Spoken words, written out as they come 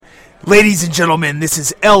Ladies and gentlemen, this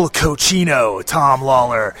is El Cochino, Tom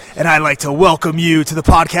Lawler, and I'd like to welcome you to the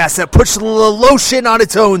podcast that puts the lotion on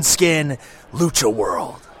its own skin, Lucha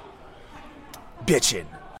World. Bitchin'.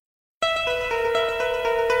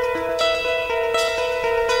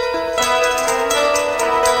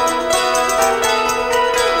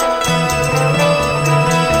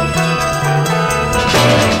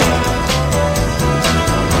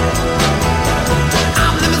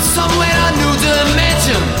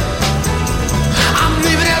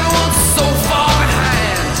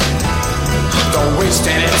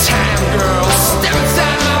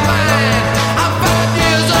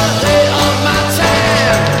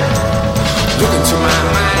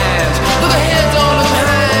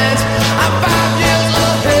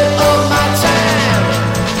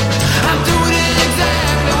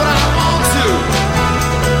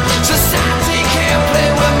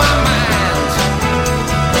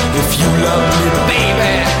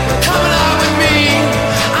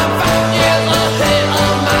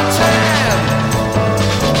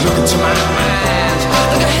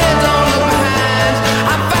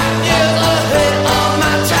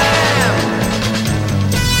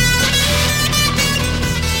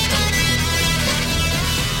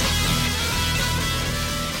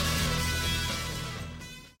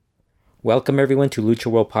 Welcome everyone to Lucha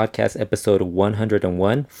World Podcast episode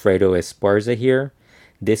 101. Fredo Esparza here.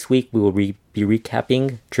 This week we will be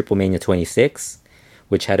recapping Triple Mania 26,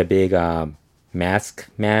 which had a big mask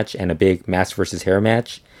match and a big mask versus hair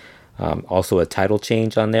match. Also a title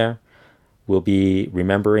change on there. We'll be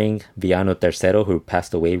remembering Villano Tercero, who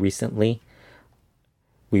passed away recently.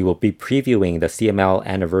 We will be previewing the CML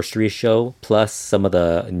anniversary show, plus some of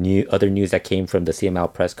the other news that came from the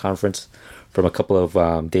CML press conference from a couple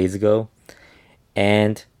of days ago.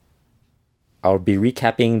 And I'll be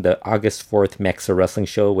recapping the August 4th Mexa Wrestling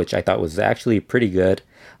show, which I thought was actually pretty good.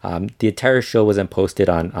 The entire show wasn't posted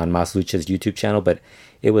on Mas Lucha's YouTube channel, but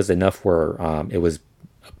it was enough where it was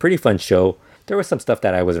a pretty fun show. There was some stuff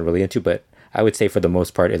that I wasn't really into, but I would say for the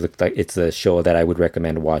most part, it looked like it's a show that I would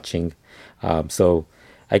recommend watching. So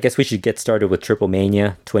I guess we should get started with Triple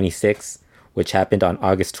Mania 26, which happened on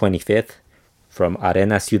August 25th from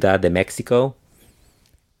Arena Ciudad de Mexico.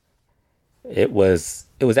 It was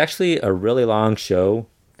actually a really long show.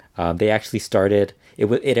 They actually started.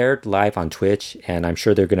 It aired live on Twitch, and I'm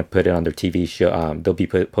sure they're going to put it on their TV show. They'll be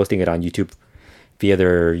posting it on YouTube via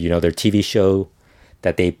their TV show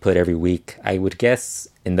that they put every week. I would guess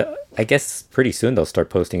pretty soon they'll start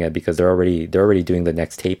posting it because they're already doing the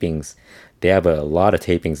next tapings. They have a lot of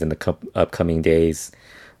tapings in the upcoming days.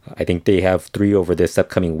 I think they have 3 over this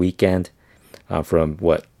upcoming weekend, from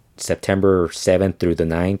September 7th through the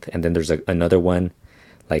 9th, and then there's another one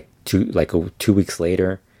like 2 weeks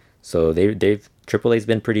later. So Triple A's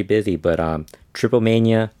been pretty busy, but Triple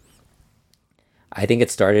Mania, I think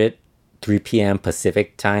it started 3 p.m.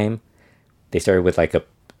 Pacific time. They started with like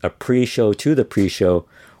a pre-show to the pre-show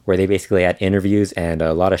where they basically had interviews and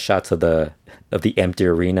a lot of shots of the empty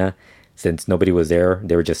arena since nobody was there.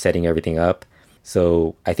 They were just setting everything up.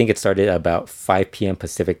 So I think it started at about 5 p.m.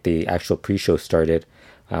 Pacific. The actual pre-show started.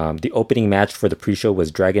 The opening match for the pre-show was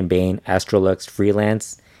Dragon Bane, Astrolux,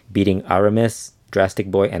 Freelance, beating Aramis, Drastic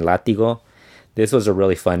Boy, and Latigo. This was a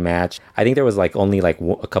really fun match. I think there was only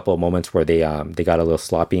a couple of moments where they got a little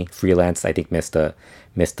sloppy. Freelance, I think, missed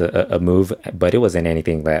a move, but it wasn't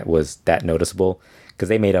anything that was that noticeable because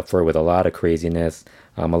they made up for it with a lot of craziness,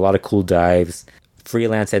 a lot of cool dives.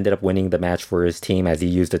 Freelance ended up winning the match for his team as he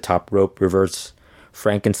used a top rope reverse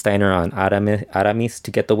Frankensteiner on Aramis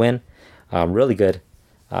to get the win. Really good.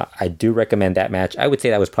 I do recommend that match. I would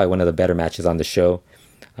say that was probably one of the better matches on the show.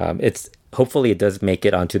 Hopefully it does make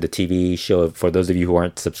it onto the TV show for those of you who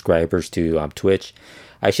aren't subscribers to Twitch.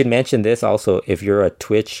 I should mention this also. If you're a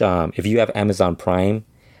Twitch, if you have Amazon Prime,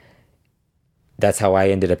 that's how I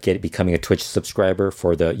ended up becoming a Twitch subscriber.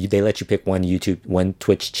 They let you pick one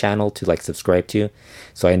Twitch channel to subscribe to.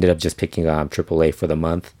 So I ended up just picking AAA for the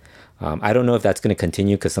month. I don't know if that's going to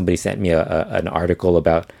continue because somebody sent me an article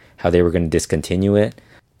about how they were going to discontinue it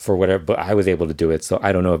for whatever, but I was able to do it. So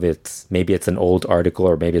I don't know if maybe it's an old article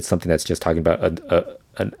or maybe it's something that's just talking about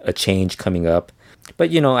a change coming up.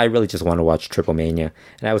 But I really just want to watch Triple Mania,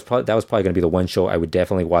 and that was probably going to be the one show I would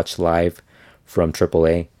definitely watch live from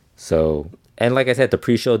AAA. So, and like I said, the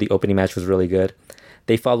pre-show, the opening match was really good.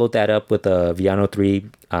 They followed that up with Villano 3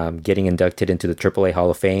 getting inducted into the AAA Hall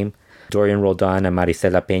of Fame. Dorian Roldan and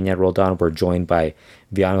Maricela Peña Roldan were joined by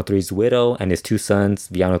Villano 3's widow and his 2 sons,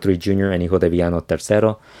 Villano 3 Jr. and Hijo de Villano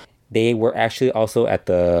Tercero. They were actually also at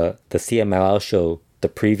the CMLL show the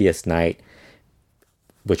previous night,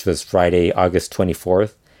 which was Friday, August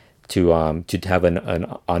 24th, to have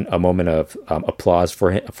a moment of applause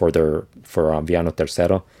for him, for Villano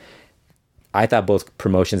Tercero. I thought both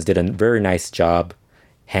promotions did a very nice job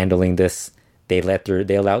handling this. They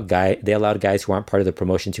allowed guys who aren't part of the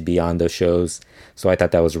promotion to be on those shows. So I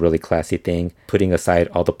thought that was a really classy thing. Putting aside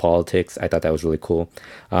all the politics, I thought that was really cool.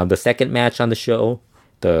 The second match on the show,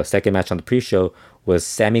 the second match on the pre-show, was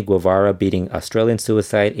Sammy Guevara beating Australian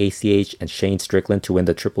Suicide, ACH, and Shane Strickland to win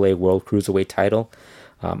the AAA World Cruiserweight title.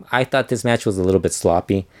 I thought this match was a little bit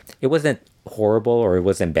sloppy. It wasn't horrible or it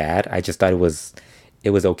wasn't bad. I just thought it was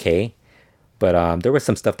okay. But there was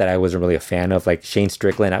some stuff that I wasn't really a fan of. Like Shane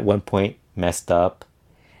Strickland at one point messed up,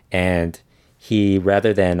 and he,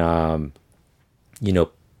 rather than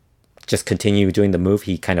just continue doing the move,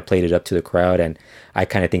 he kind of played it up to the crowd, and I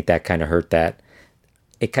kind of think that kind of hurt that.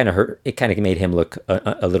 It kind of made him look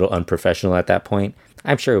a little unprofessional at that point.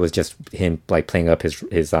 I'm sure it was just him like playing up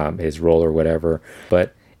his role or whatever,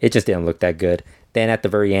 but it just didn't look that good. Then at the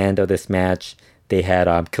very end of this match, they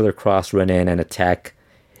had Killer Kross run in and attack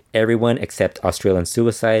everyone except Australian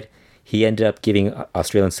Suicide. He ended up giving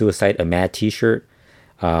Australian Suicide a Mad t-shirt.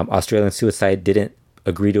 Australian Suicide didn't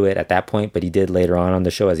agree to it at that point, but he did later on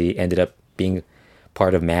the show, as he ended up being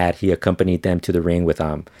part of Mad. He accompanied them to the ring with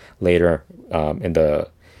later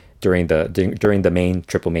during the main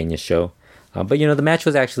Triple Mania show. But the match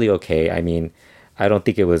was actually okay. I mean, I don't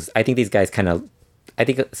think it was. I think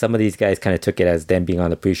some of these guys kind of took it as them being on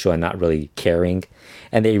the pre-show and not really caring,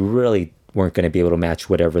 and they really weren't going to be able to match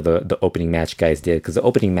whatever the opening match guys did, because the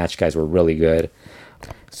opening match guys were really good.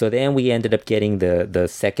 So then we ended up getting the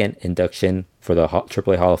second induction for the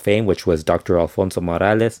AAA Hall of Fame, which was Dr. Alfonso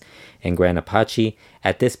Morales and Gran Apache.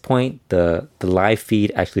 At this point, the live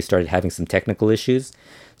feed actually started having some technical issues.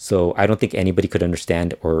 So I don't think anybody could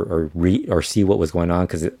understand or see what was going on,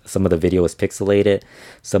 because some of the video was pixelated.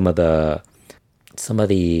 Some of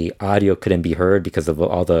the audio couldn't be heard because of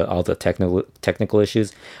all the technical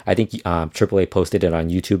issues. I think AAA posted it on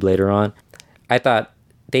YouTube later on. I thought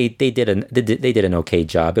they did an okay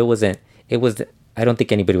job. I don't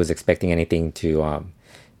think anybody was expecting anything to.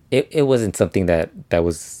 It wasn't something that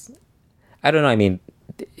was. I don't know. I mean,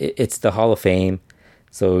 it's the Hall of Fame,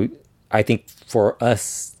 so I think for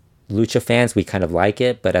us lucha fans, we kind of like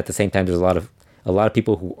it. But at the same time, there's a lot of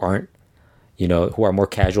people who aren't. Who are more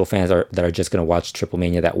casual fans that are just going to watch Triple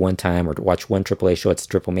Mania that one time, or watch one AAA show. It's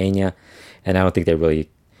Triple Mania. And I don't think they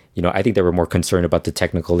really, I think they were more concerned about the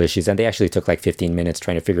technical issues, and they actually took like 15 minutes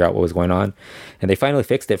trying to figure out what was going on. And they finally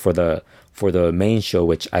fixed it for the main show,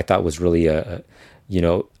 which I thought was really, I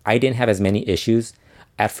didn't have as many issues.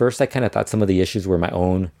 At first, I kind of thought some of the issues were my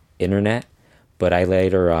own internet. But I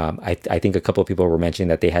later, I think a couple of people were mentioning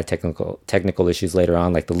that they had technical issues later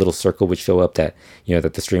on, like the little circle would show up that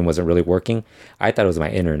that the stream wasn't really working. I thought it was my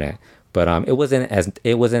internet, but it wasn't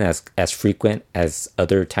as frequent as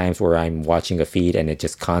other times where I'm watching a feed and it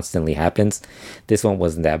just constantly happens. This one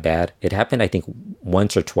wasn't that bad. It happened, I think,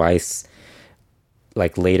 once or twice,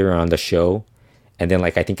 like later on the show, and then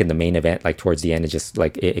like I think in the main event, like towards the end, it just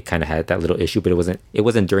like it kind of had that little issue, but it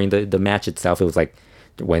wasn't during the match itself. It was like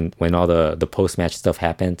when all the post-match stuff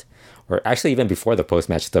happened, or actually even before the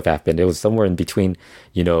post-match stuff happened. It was somewhere in between,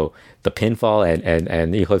 the pinfall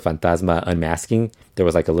and Hijo del Fantasma unmasking. There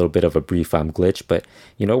was like a little bit of a brief glitch, but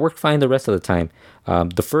it worked fine the rest of the time.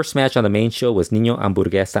 The first match on the main show was Niño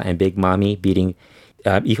Hamburguesa and Big Mami beating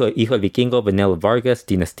Hijo el Vikingo, Vanilla Vargas,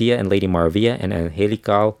 Dinastia, and Lady Maravilla, and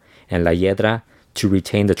Angelical and La Hiedra to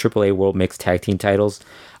retain the AAA World Mixed Tag Team titles.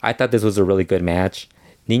 I thought this was a really good match.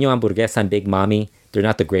 Niño Hamburguesa and Big Mami, they're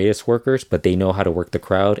not the greatest workers, but they know how to work the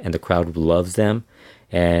crowd, and the crowd loves them.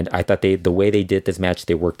 And I thought the way they did this match,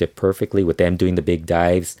 they worked it perfectly, with them doing the big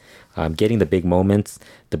dives, getting the big moments,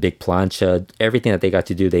 the big plancha, everything that they got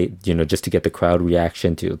to do, they, just to get the crowd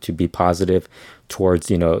reaction to be positive towards,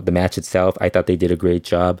 the match itself. I thought they did a great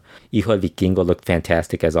job. Hijo del Vikingo looked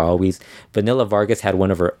fantastic as always. Vanilla Vargas had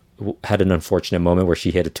an unfortunate moment where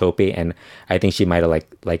she hit a tope, and I think she might have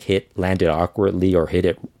landed awkwardly or hit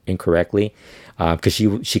it incorrectly, because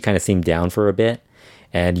she kind of seemed down for a bit.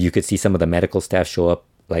 And you could see some of the medical staff show up,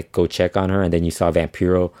 go check on her. And then you saw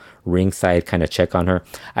Vampiro ringside kind of check on her.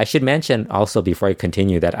 I should mention also, before I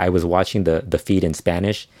continue, that I was watching the feed in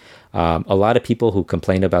Spanish. A lot of people who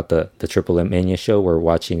complained about the Triple Mania show were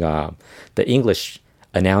watching the English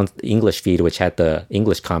feed, which had the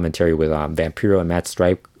English commentary with Vampiro and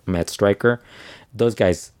Matt Striker. Those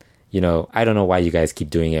guys, I don't know why you guys keep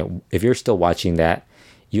doing it. If you're still watching that,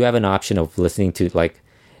 you have an option of listening to,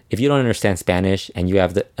 if you don't understand Spanish and you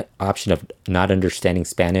have the option of not understanding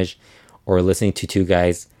Spanish, or listening to two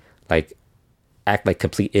guys act like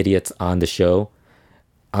complete idiots on the show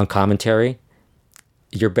on commentary,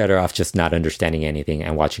 you're better off just not understanding anything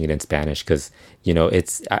and watching it in Spanish because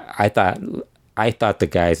it's I thought the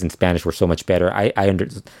guys in Spanish were so much better. I under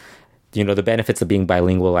the benefits of being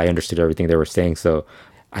bilingual. I understood everything they were saying, so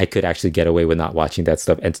I could actually get away with not watching that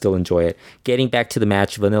stuff and still enjoy it. Getting back to the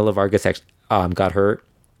match, Vanilla Vargas actually, got hurt,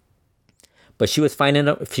 but she was fine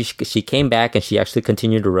enough. She came back and she actually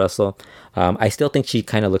continued to wrestle. I still think she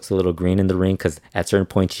kind of looks a little green in the ring because at certain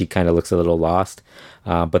points she kind of looks a little lost.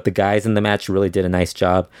 But the guys in the match really did a nice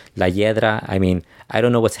job. La Hiedra, I mean, I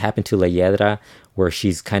don't know what's happened to La Hiedra, where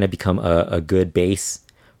she's kind of become a good base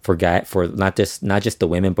for not just the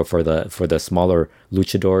women, but for the smaller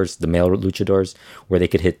luchadors, the male luchadors, where they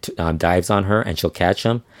could hit dives on her and she'll catch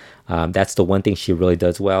them. That's the one thing she really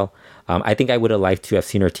does well. I think I would have liked to have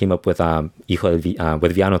seen her team up with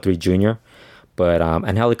with Villano 3 Jr., but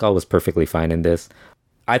Angelical was perfectly fine in this.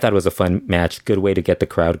 I thought it was a fun match, good way to get the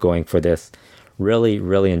crowd going for this. Really,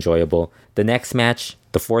 really enjoyable. The next match,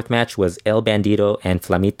 the fourth match, was El Bandito and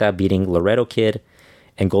Flamita beating Laredo Kid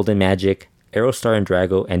and Golden Magic, Aerostar and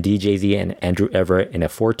Drago, and DJZ and Andrew Everett in a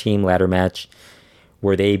 4-team ladder match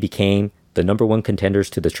where they became the number one contenders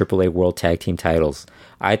to the AAA World Tag Team titles.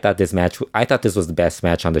 I thought this was the best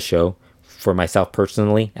match on the show for myself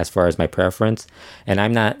personally, as far as my preference. And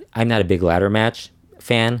I'm not a big ladder match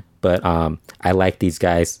fan, but I like these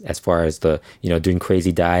guys as far as the doing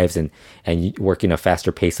crazy dives and working a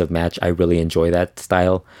faster pace of match. I really enjoy that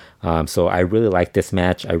style. So I really liked this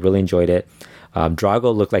match. I really enjoyed it.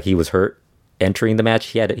 Drago looked like he was hurt entering the match.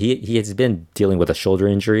 He has been dealing with a shoulder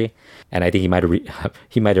injury, and I think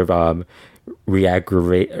he might have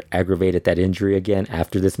aggravated that injury again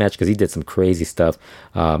after this match because he did some crazy stuff.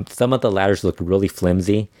 Some of the ladders looked really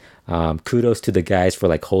flimsy. Kudos to the guys for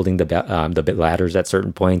like holding the ladders at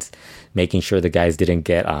certain points, making sure the guys it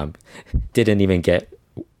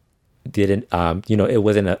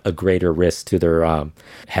wasn't a greater risk to their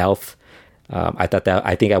health. I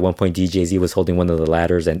think at one point DJZ was holding one of the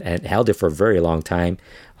ladders and held it for a very long time.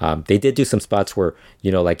 They did do some spots where,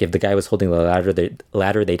 like if the guy was holding the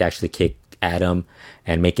ladder, they'd actually kick at him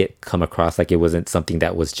and make it come across like it wasn't something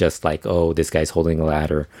that was just like, oh, this guy's holding a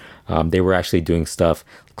ladder. They were actually doing stuff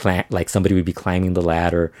like somebody would be climbing the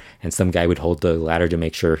ladder and some guy would hold the ladder to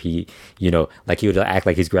make sure he would act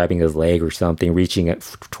like he's grabbing his leg or something, reaching it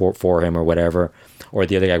for him or whatever, or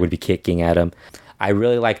the other guy would be kicking at him. I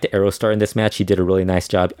really liked Aerostar in this match. He did a really nice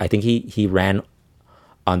job. I think he ran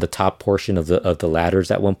on the top portion of the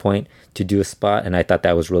ladders at one point to do a spot, and I thought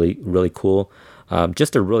that was really, really cool.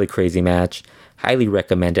 Just a really crazy match. Highly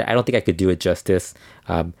recommend it. I don't think I could do it justice.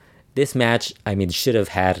 This match, I mean, should have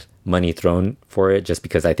had money thrown for it just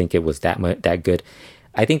because I think it was that good.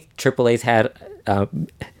 I think AAA's had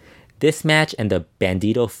this match and the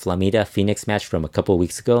Bandito Flamita Phoenix match from a couple of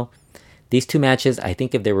weeks ago. These two matches, I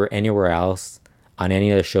think if they were anywhere else on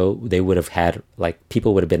any other show, they would have had, like,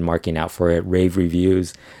 people would have been marking out for it, rave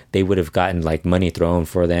reviews. They would have gotten like money thrown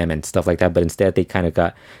for them and stuff like that. But instead, they kind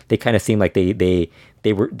of seemed like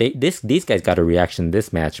these guys got a reaction in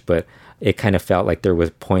this match, but it kind of felt like there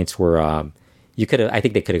was points where I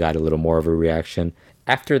think they could have got a little more of a reaction.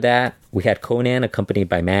 After that, we had Konnan accompanied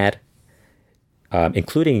by Mad,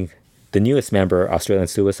 including the newest member, Australian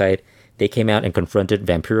Suicide. They came out and confronted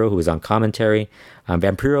Vampiro, who was on commentary.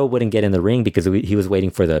 Vampiro wouldn't get in the ring because he was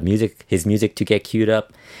waiting for his music to get queued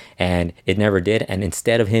up, and it never did. And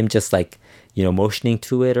instead of him just like, motioning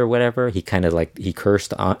to it or whatever, he kind of like he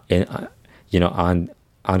cursed on the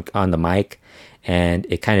mic, and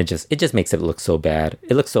it just makes it look so bad.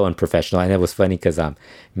 It looks so unprofessional, and it was funny because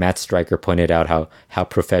Matt Stryker pointed out how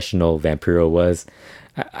professional Vampiro was.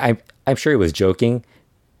 I'm sure he was joking.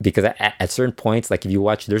 Because at certain points, like if you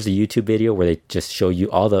watch, there's a YouTube video where they just show you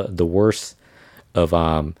all the worst of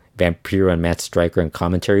Vampiro and Matt Stryker in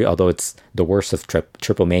commentary, although it's the worst of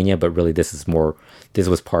Triple Mania, but really this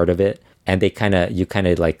was part of it. And you kind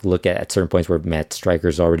of like look at certain points where Matt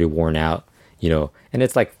Stryker's already worn out, and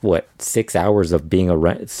it's like, what, 6 hours of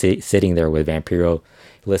being sitting there with Vampiro,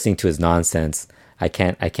 listening to his nonsense. I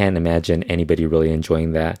can't imagine anybody really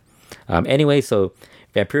enjoying that. Anyway, so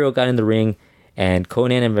Vampiro got in the ring, and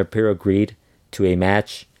Konnan and Vampiro agreed to a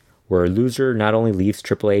match where a loser not only leaves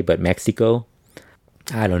AAA but Mexico.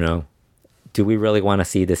 I don't know. Do we really want to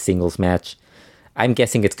see this singles match? I'm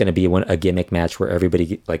guessing it's going to be a gimmick match where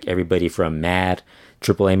everybody from Mad,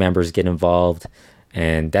 AAA members get involved,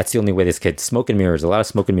 and that's the only way this could. Smoke and mirrors, a lot of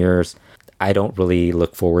smoke and mirrors. I don't really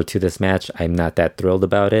look forward to this match. I'm not that thrilled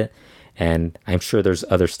about it, and I'm sure there's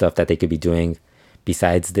other stuff that they could be doing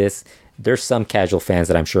besides this. There's some casual fans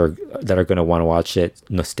that I'm sure that are going to want to watch it.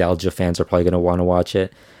 Nostalgia fans are probably going to want to watch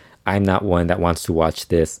it. I'm not one that wants to watch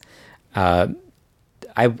this. I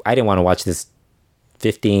didn't want to watch this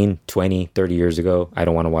 15, 20, 30 years ago. I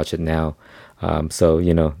don't want to watch it now. So,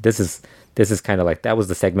 this is kind of like, that was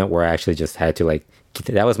the segment where I actually just had to like,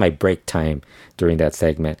 that was my break time during that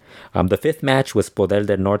segment. The fifth match was Poder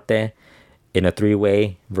del Norte in a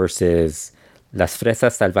three-way versus Las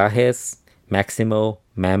Fresas Salvajes, Maximo,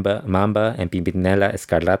 Mamba, and Pimpinela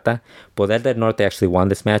Escarlata. Poder del Norte actually won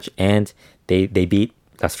this match, and they beat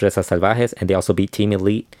Las Fresas Salvajes, and they also beat Team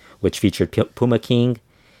Elite, which featured Puma King,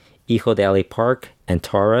 Hijo de LA Park, and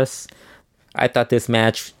Taurus. I thought this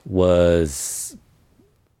match was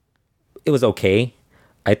okay.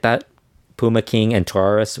 I thought Puma King and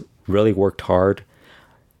Taurus really worked hard,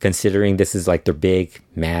 considering this is like their big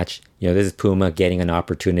match. This is Puma getting an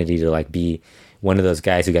opportunity to like be one of those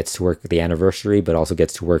guys who gets to work the anniversary, but also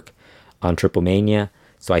gets to work on Triple Mania.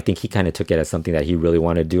 So I think he kind of took it as something that he really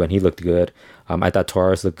wanted to do, and he looked good. I thought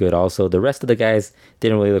Taurus looked good also. The rest of the guys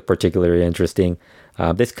didn't really look particularly interesting.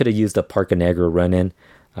 This could have used a Parca Negra run-in.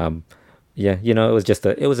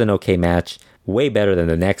 It was an okay match. Way better than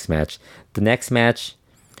the next match. The next match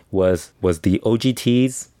was the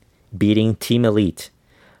OGTs beating Team Elite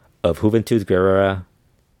of Juventud Guerrera,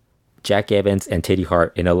 Jack Evans, and Teddy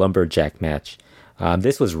Hart in a lumberjack match.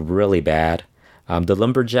 This was really bad. The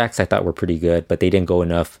lumberjacks I thought were pretty good, but they didn't go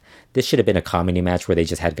enough. This should have been a comedy match where they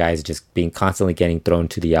just had guys just being constantly getting thrown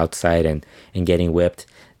to the outside and getting whipped.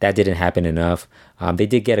 That didn't happen enough. They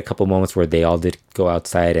did get a couple moments where they all did go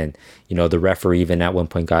outside, and the referee even at one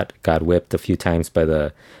point got whipped a few times by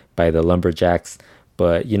the lumberjacks.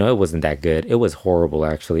 But it wasn't that good. It was horrible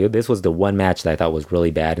actually. This was the one match that I thought was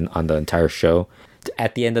really bad on the entire show.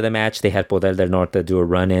 At the end of the match, they had Poder del Norte do a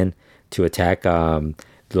run-in to attack Los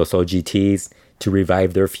OGTs to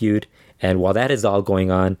revive their feud. And while that is all going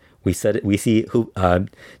on, we see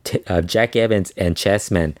Jack Evans and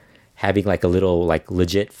Chessman having like a little like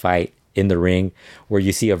legit fight in the ring, where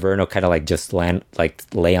you see Averno kind of like just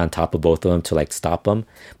lay on top of both of them to like stop them,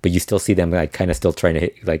 but you still see them like kind of still trying to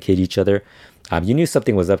hit each other. You knew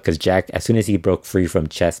something was up because Jack, as soon as he broke free from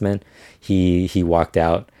Chessman, he walked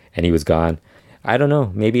out and he was gone. I don't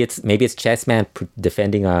know. Maybe it's Chessman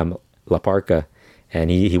defending La Parca, and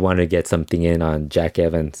he wanted to get something in on Jack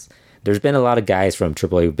Evans. There's been a lot of guys from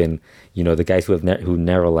AAA who've been, the guys who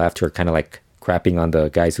never left, who are kind of like crapping on the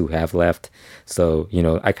guys who have left. So,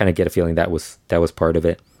 I kind of get a feeling that was part of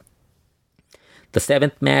it. The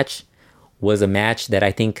seventh match was a match that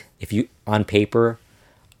I think, on paper,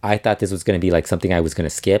 I thought this was going to be like something I was going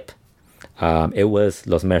to skip. It was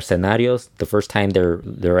Los Mercenarios, the first time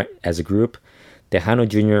they're as a group, Tejano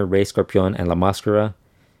Jr., Rey Scorpion, and La Mascara,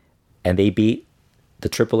 and they beat the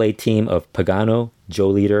AAA team of Pagano, Joe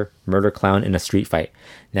Leader, Murder Clown in a street fight.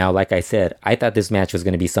 Now, like I said, I thought this match was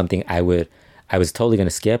going to be something I was totally going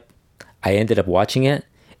to skip. I ended up watching it,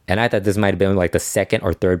 and I thought this might have been like the second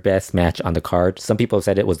or third best match on the card. Some people have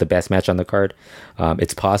said it was the best match on the card.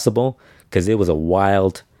 It's possible, because it was a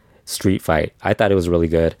wild street fight. I thought it was really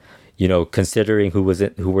good. Considering who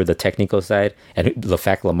were the technical side, and the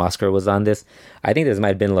fact La Mascara was on this, I think this might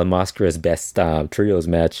have been La Mascara's best trios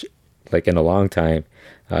match, like in a long time.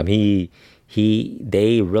 They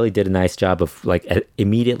really did a nice job of like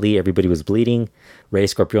immediately everybody was bleeding. Rey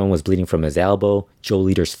Scorpion was bleeding from his elbow. Joe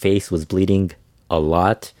Leader's face was bleeding a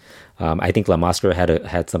lot. I think La Mascara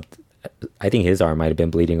had some. I think his arm might have been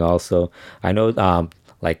bleeding also. I know,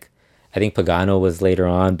 I think Pagano was later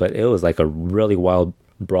on, but it was like a really wild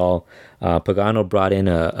brawl. Pagano brought in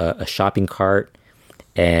a shopping cart,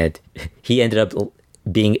 and he ended up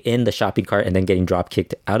being in the shopping cart and then getting drop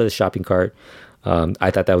kicked out of the shopping cart. I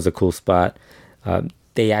thought that was a cool spot.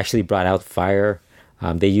 They actually brought out fire.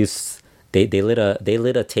 They lit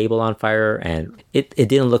a table on fire, and it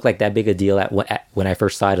didn't look like that big a deal when I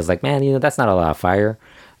first saw it. I was like, man, that's not a lot of fire.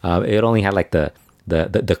 It only had like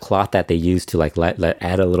the cloth that they used to like let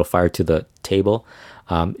add a little fire to the table.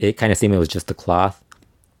 It kind of seemed it was just the cloth.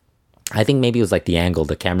 I think maybe it was like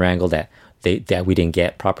the camera angle that we didn't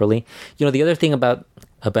get properly. The other thing about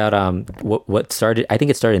what started, I think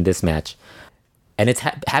it started in this match, and it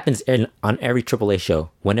happens on every AAA show.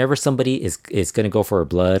 Whenever somebody is going to go for a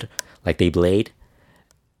blood, like they blade,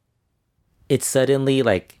 it's suddenly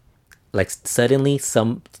like suddenly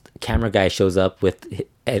some camera guy shows up with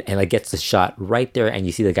and like gets the shot right there, and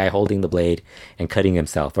you see the guy holding the blade and cutting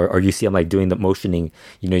himself, or you see him like doing the motioning.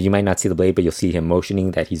 You might not see the blade, but you'll see him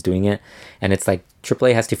motioning that he's doing it, and it's like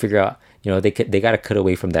AAA has to figure out, they got to cut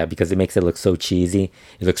away from that because it makes it look so cheesy.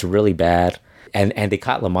 It looks really bad, and they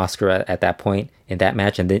caught La Mascara at that point in that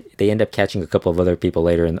match, and they end up catching a couple of other people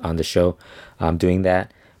later on the show doing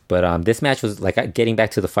that. But this match was like, getting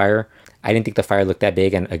back to the fire, I didn't think the fire looked that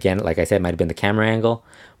big, and again, like I said, it might have been the camera angle,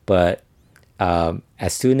 but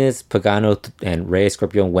as soon as Pagano and Rey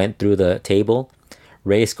Escorpion went through the table,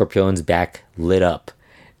 Rey Escorpion's back lit up,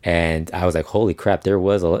 and I was like, "Holy crap!" There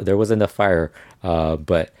was enough fire.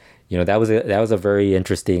 But that was a very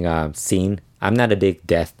interesting scene. I'm not a big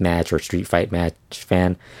death match or street fight match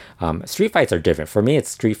fan. Street fights are different. For me, it's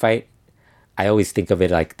street fight. I always think of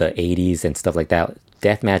it like the 80s and stuff like that.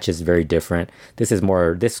 Death match is very different. This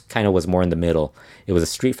kind of was more in the middle. It was a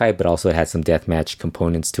street fight, but also it had some death match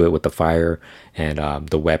components to it with the fire and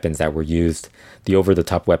the weapons that were used, the over the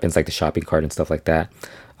top weapons like the shopping cart and stuff like that.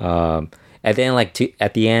 And then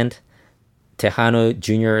at the end, Tejano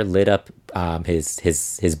Jr. lit up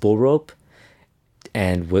his bull rope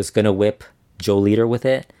and was gonna whip Joe Leader with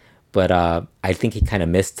it, but I think he kind of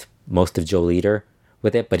missed most of Joe Leader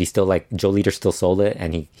with it, but he still Joe Leader still sold it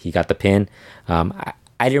and he got the pin.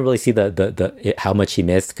 I didn't really see the how much he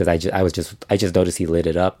missed because I just noticed he lit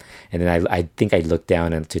it up, and then I think I looked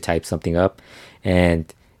down and to type something up,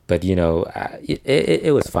 but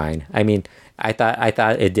it was fine. I mean, I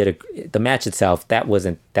thought it did the match itself that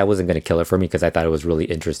wasn't going to kill it for me because I thought it was really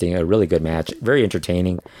interesting, a really good match, very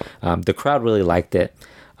entertaining. The crowd really liked it.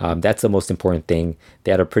 That's the most important thing.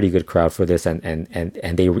 They had a pretty good crowd for this, and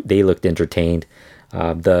they looked entertained.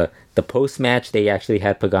 The post match, they actually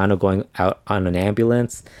had Pagano going out on an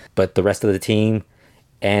ambulance, but the rest of the team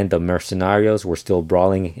and the Mercenarios were still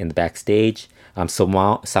brawling in the backstage.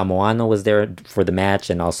 Samoano was there for the match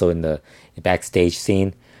and also in the backstage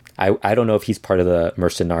scene. I don't know if he's part of the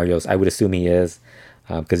Mercenarios. I would assume he is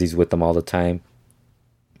because he's with them all the time.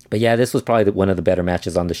 But yeah, this was probably one of the better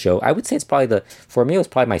matches on the show. I would say for me, it was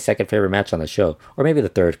probably my second favorite match on the show, or maybe the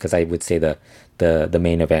third, because I would say the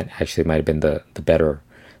main event actually might have been the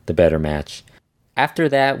better match. After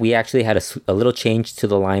that, we actually had a little change to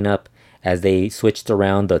the lineup as they switched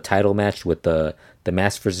around the title match with the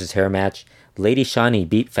mask versus hair match. Lady Shani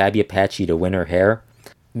beat Fabi Apache to win her hair.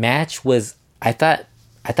 Match was, I thought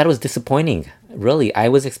it was disappointing. Really, I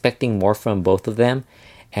was expecting more from both of them,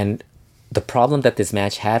 and the problem that this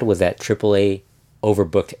match had was that AAA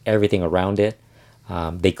overbooked everything around it.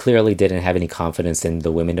 They clearly didn't have any confidence in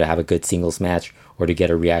the women to have a good singles match or to get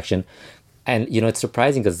a reaction. And, it's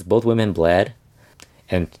surprising because both women bled.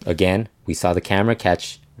 And again, we saw the camera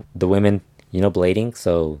catch the women, blading.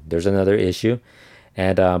 So there's another issue.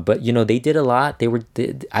 And but they did a lot.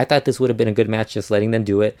 I thought this would have been a good match, just letting them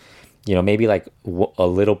do it. Maybe like a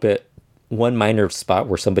little bit, one minor spot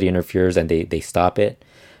where somebody interferes and they stop it.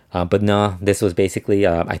 But no, this was basically,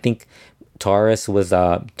 I think Taurus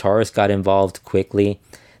got involved quickly.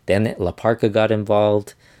 Then La Parka got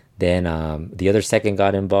involved. Then the other second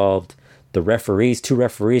got involved. Two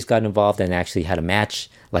referees got involved and actually had a match.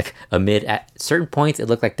 Like at certain points, it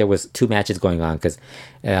looked like there was two matches going on because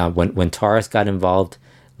when Taurus got involved,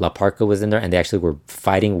 La Parka was in there and they actually were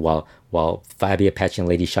fighting while Fabi Apache and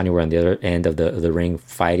Lady Shani were on the other end of the ring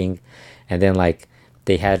fighting. And then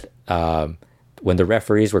they had when the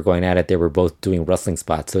referees were going at it, they were both doing wrestling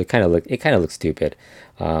spots, so it kind of looked stupid.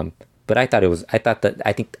 But I thought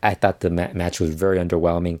the match was very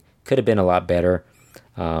underwhelming. Could have been a lot better.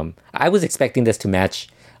 I was expecting this to match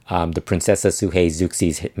the Princessa Suhei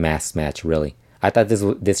Zuxi's mask match. Really, I thought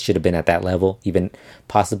this should have been at that level,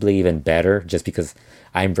 possibly even better, just because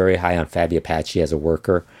I'm very high on Fabi Apache as a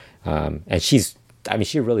worker, and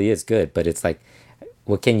she really is good. But it's like,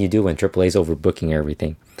 what can you do when AAA's overbooking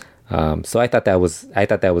everything? So I thought that was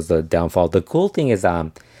the downfall. The cool thing is,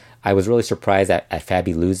 I was really surprised at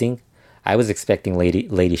Fabi losing. I was expecting Lady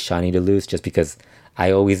Shani to lose just because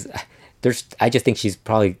I just think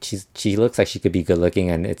she looks like she could be good looking,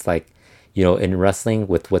 and it's like, in wrestling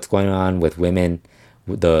with what's going on with women,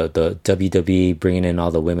 the WWE bringing in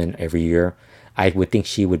all the women every year, I would think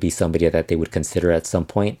she would be somebody that they would consider at some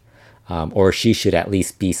point, or she should at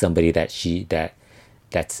least be somebody that's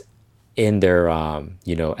in their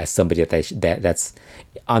as somebody that's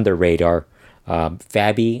on their radar.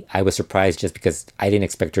 Fabi, I was surprised just because I didn't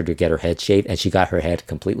expect her to get her head shaved, and she got her head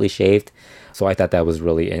completely shaved. So I thought that was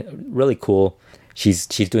really, really cool. She's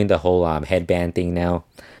doing the whole headband thing now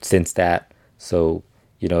since that. So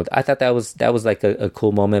I thought that was like a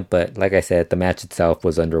cool moment. But like I said, the match itself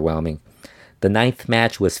was underwhelming. The 9th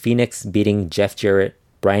match was Phoenix beating Jeff Jarrett,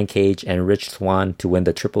 Brian Cage, and Rich Swann to win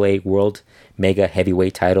the AAA World Mega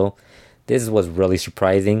Heavyweight title. This was really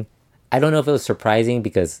surprising. I don't know if it was surprising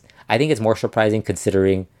because I think it's more surprising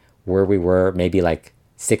considering where we were maybe like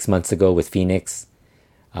 6 months ago with Phoenix.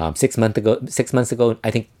 6 months ago,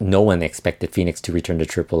 I think no one expected Phoenix to return to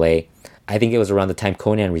AAA. I think it was around the time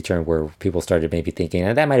Conan returned where people started maybe thinking,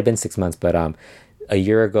 and that might have been 6 months, but a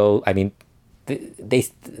year ago, I mean,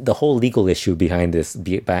 the whole legal issue behind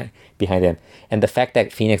them, and the fact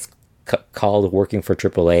that Phoenix called working for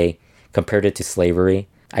AAA, compared it to slavery.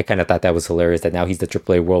 I kind of thought that was hilarious that now he's the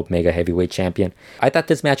AAA World Mega Heavyweight Champion. I thought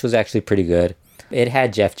this match was actually pretty good. It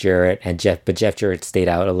had Jeff Jarrett, but Jeff Jarrett stayed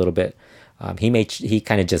out a little bit. He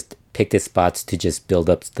kind of just picked his spots to just build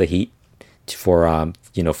up the heat for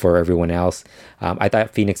everyone else. I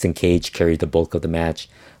thought Phoenix and Cage carried the bulk of the match.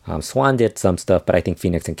 Swan did some stuff, but I think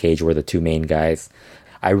Phoenix and Cage were the two main guys.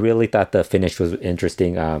 I really thought the finish was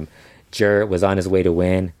interesting. Jarrett was on his way to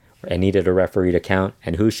win and needed a referee to count.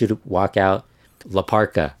 And who should walk out? La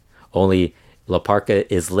Parka. Only La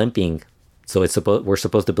Parka is limping, so we're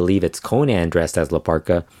supposed to believe it's Konnan dressed as La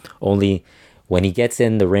Parka. Only when he gets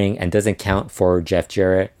in the ring and doesn't count for Jeff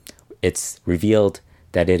Jarrett, it's revealed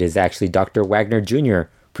that it is actually Dr. Wagner Jr.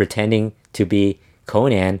 pretending to be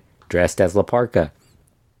Konnan dressed as La Parka.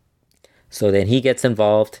 So then he gets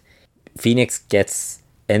involved. Phoenix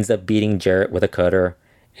ends up beating Jarrett with a cutter,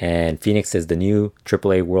 and Phoenix is the new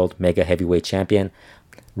AAA World Mega Heavyweight Champion.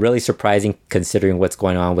 Really surprising considering what's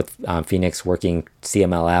going on with Phoenix working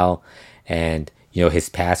CMLL and his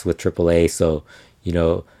past with AAA. So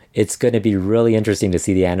it's going to be really interesting to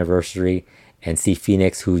see the anniversary and see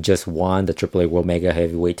Phoenix, who just won the AAA World Mega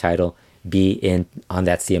Heavyweight title, be on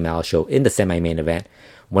that CMLL show in the semi-main event.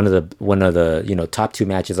 One of the top 2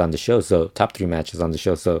 matches on the show, so top 3 matches on the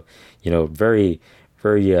show. So very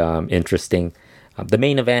very interesting. The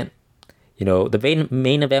main event, the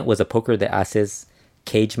main event was a Poker de Ases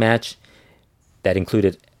cage match that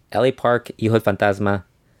included LA Park, Hijo del Fantasma,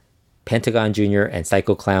 Pentagon Jr., and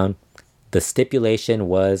Psycho Clown. The stipulation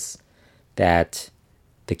was that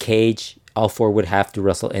the cage, all 4 would have to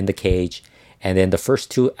wrestle in the cage, and then the first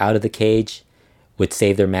 2 out of the cage would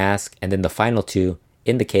save their mask, and then the final 2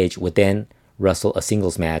 in the cage would then wrestle a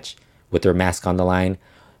singles match with their mask on the line.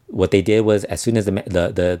 What they did was, as soon as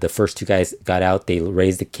the first 2 guys got out, they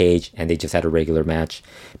raised the cage and they just had a regular match.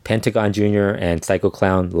 Pentagon Jr. and Psycho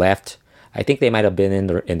Clown left. I think they might have been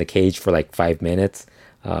in the cage for like 5 minutes,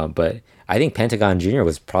 but I think Pentagon Jr.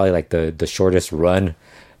 was probably like the shortest run,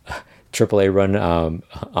 AAA run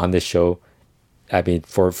on this show. I mean,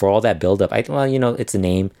 for all that buildup, it's a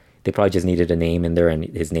name. They probably just needed a name in there, and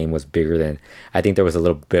his name was bigger than. I think there was a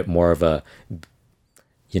little bit more of a.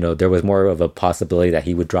 There was more of a possibility that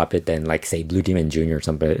he would drop it than, like, say, Blue Demon Jr. or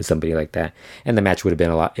somebody like that. And the match would have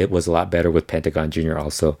been it was a lot better with Pentagon Jr.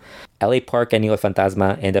 also. LA Park and Hijo del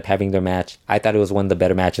Fantasma end up having their match. I thought it was one of the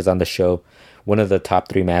better matches on the show. One of the top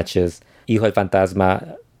 3 matches. Hijo del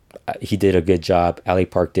Fantasma, he did a good job. LA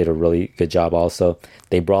Park did a really good job also.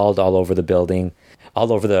 They brawled all over the building,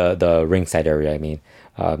 all over the ringside area, I mean.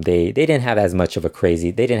 They didn't have as much of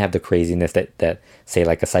they didn't have the craziness that say,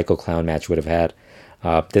 like, a Psycho Clown match would have had.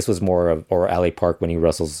 This was more of, or LA Park when he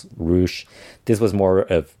wrestles Roosh. This was more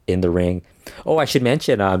of in the ring. Oh, I should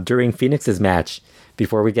mention, during Phoenix's match,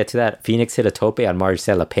 before we get to that, Phoenix hit a tope on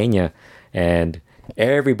Maricela Pena, and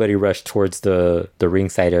everybody rushed towards the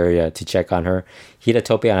ringside area to check on her. He hit a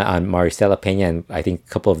tope on Maricela Pena and I think a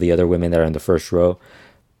couple of the other women that are in the first row.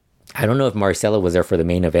 I don't know if Maricela was there for the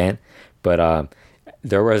main event, but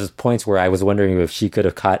there was points where I was wondering if she could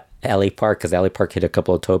have caught LA Park, because LA Park hit a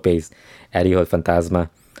couple of topes at Hijo del Fantasma.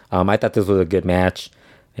 I thought this was a good match.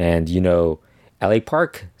 And, LA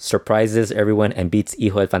Park surprises everyone and beats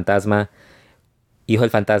Hijo del Fantasma. Hijo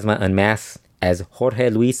del Fantasma unmasks as Jorge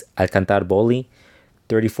Luis Alcantar Boli,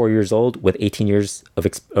 34 years old with 18 years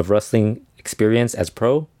of wrestling experience as a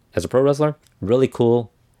pro wrestler. Really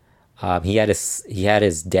cool. He had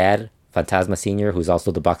his dad, Fantasma Sr., who's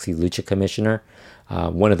also the Boxy Lucha commissioner,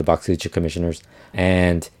 one of the Boxy Lucha commissioners,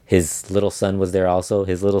 and his little son was there also.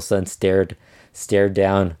 His little son stared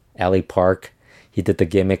down LA Park. He did the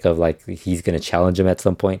gimmick of, like, he's going to challenge him at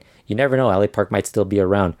some point. You never know, LA Park might still be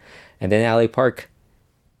around. And then LA Park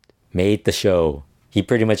made the show. He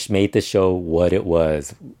pretty much made the show what it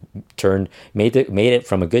was. Made it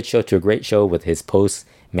from a good show to a great show with his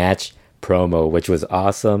post-match promo, which was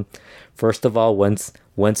awesome. First of all, once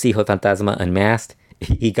Hijo Fantasma unmasked,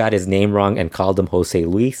 he got his name wrong and called him Jose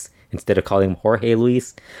Luis instead of calling him Jorge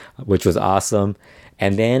Luis, which was awesome.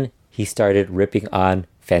 And then he started ripping on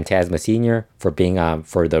Fantasma Sr. for being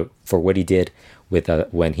for what he did with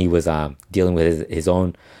when he was dealing with his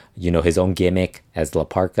own gimmick as La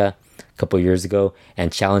Parka a couple years ago,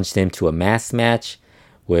 and challenged him to a mass match,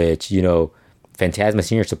 which Fantasma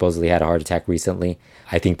Sr. supposedly had a heart attack recently.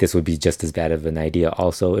 I think this would be just as bad of an idea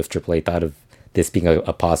also if AAA thought of this being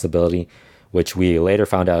a possibility, which we later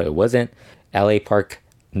found out it wasn't. LA Park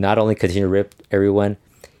not only continued to rip everyone,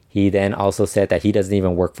 he then also said that he doesn't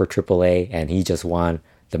even work for AAA and he just won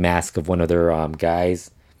the mask of one of their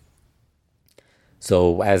guys.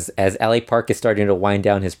 So as LA Park is starting to wind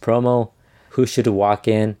down his promo, who should walk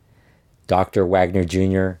in? Dr. Wagner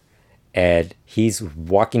Jr., and he's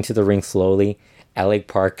walking to the ring slowly. Alec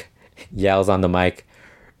Park yells on the mic,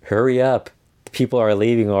 "Hurry up! People are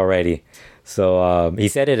leaving already." So he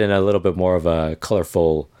said it in a little bit more of a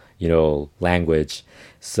colorful, language.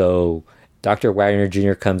 So Dr. Wagner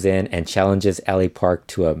Jr. comes in and challenges Alec Park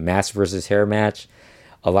to a mask versus hair match.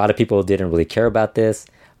 A lot of people didn't really care about this.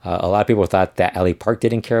 A lot of people thought that Alec Park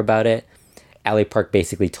didn't care about it. Alec Park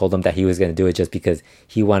basically told him that he was going to do it just because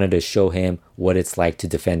he wanted to show him what it's like to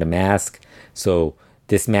defend a mask. So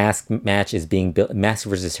this mask match is being built, mask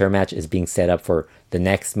versus hair match is being set up for the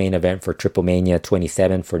next main event for Triple Mania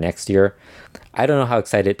 27 for next year. I don't know how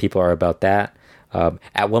excited people are about that.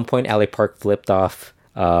 At one point, Alec Park flipped off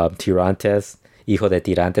Tirantes, Hijo de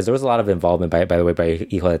Tirantes. There was a lot of involvement, by the way, by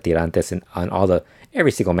Hijo de Tirantes, and on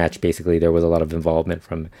every single match. Basically, there was a lot of involvement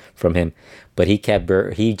from him, but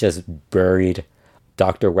he just buried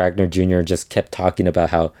Dr. Wagner Jr. Just kept talking about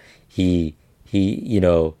how he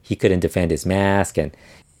couldn't defend his mask, and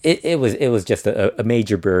it was just a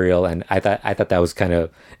major burial. And I thought that was kind of,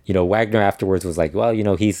 Wagner afterwards was like, well,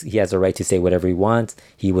 he has a right to say whatever he wants.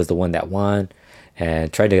 He was the one that won,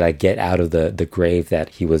 and tried to like get out of the grave that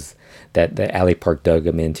he was, that Alec Park dug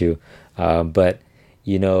him into. But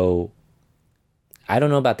I don't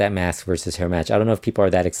know about that mask versus hair match. I don't know if people are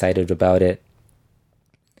that excited about it.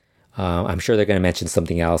 I'm sure they're going to mention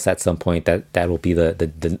something else at some point that will be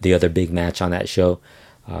the other big match on that show.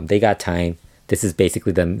 They got time. This is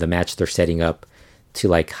basically the match they're setting up to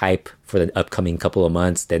like hype for the upcoming couple of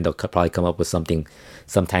months. Then they'll probably come up with something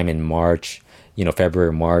sometime in March,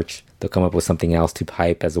 February, March. They'll come up with something else to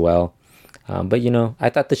hype as well. But I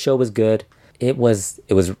thought the show was good. It was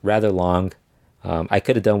rather long. I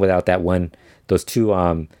could have done without those two,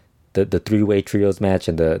 the three-way trios match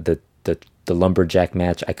and the lumberjack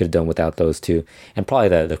match. I could have done without those two, and probably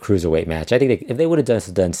the cruiserweight match. I think if they would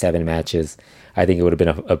have done 7 matches, I think it would have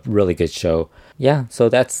been a really good show. Yeah, so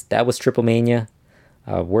that was Triple Mania.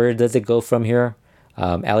 Where does it go from here?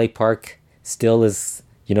 Alec Park still is,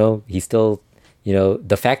 he's still,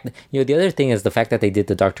 the fact, the other thing is the fact that they did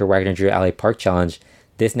the Dr. Wagner Jr. Alec Park challenge.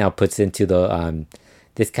 This now puts into the,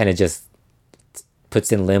 this kind of just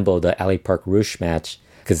puts in limbo the Alec Park Roosh match,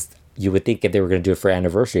 because you would think if they were going to do it for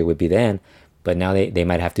anniversary, it would be then, but now they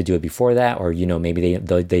might have to do it before that, or maybe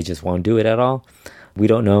they just won't do it at all. We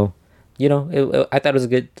don't know. I thought it was a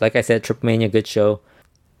good, like I said, Triple Mania, good show.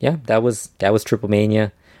 Yeah, that was Triple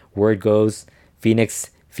Mania. Word goes,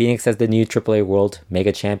 Phoenix as the new AAA World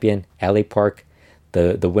Mega Champion. Alec Park,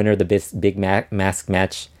 the winner of the big mask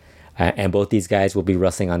match, and both these guys will be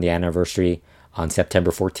wrestling on the anniversary on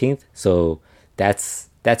September 14th. So that's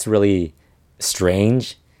really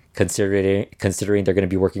strange, considering they're going to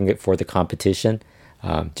be working it for the competition.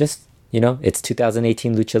 It's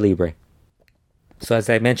 2018 Lucha Libre. So as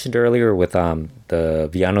I mentioned earlier with the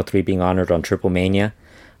Villano 3 being honored on Triple Mania,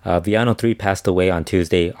 Villano 3 passed away on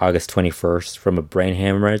Tuesday, August 21st from a brain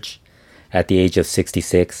hemorrhage at the age of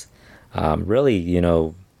 66. Really,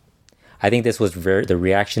 I think this was the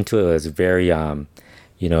reaction to it was very,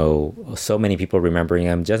 so many people remembering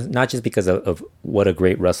him, not just because of what a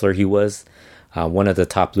great wrestler he was, one of the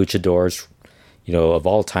top luchadors, of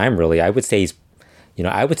all time, really. I would say he's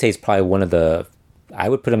probably one of the, I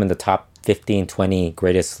would put him in the top 15, 20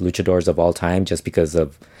 greatest luchadors of all time, just because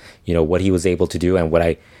of, what he was able to do and what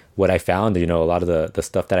I found, a lot of the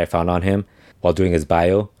stuff that I found on him while doing his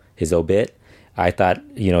bio, his obit. I thought,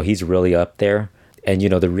 he's really up there. And,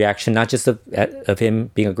 the reaction, not just of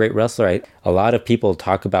him being a great wrestler, a lot of people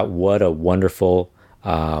talk about what a wonderful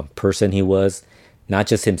person he was, not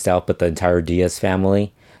just himself, but the entire Diaz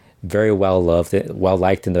family. Very well loved, well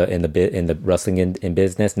liked in the wrestling in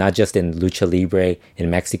business, not just in Lucha Libre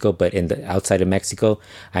in Mexico, but outside of Mexico.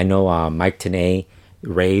 I know Mike Tenay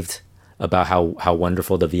raved about how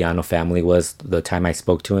wonderful the Villano family was the time I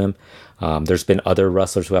spoke to him. There's been other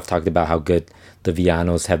wrestlers who have talked about how good the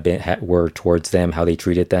Villanos were towards them, how they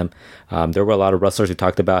treated them. There were a lot of wrestlers who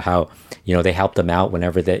talked about how, they helped them out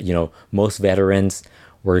whenever most veterans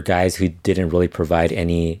were guys who didn't really provide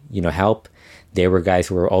any, help. They were guys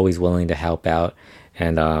who were always willing to help out.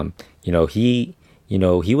 And, he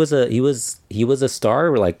was a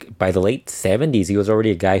star. Like by the late 70s, he was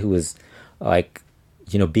already a guy who was like,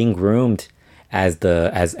 being groomed as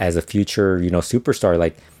a future, superstar.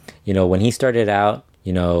 Like, when he started out,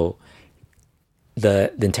 the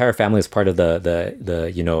entire family was part of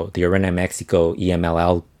the Arena Mexico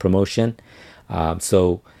EMLL promotion.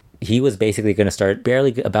 So he was basically going to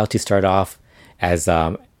barely about to start off as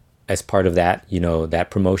part of that, that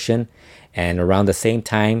promotion. And around the same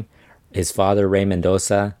time, his father, Ray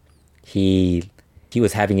Mendoza, he He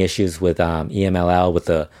was having issues with EMLL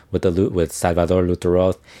with Salvador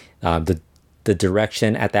Luteroth. The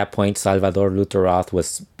direction at that point, Salvador Luteroth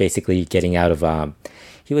was basically getting out of.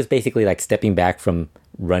 He was basically like stepping back from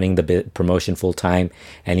running the promotion full time,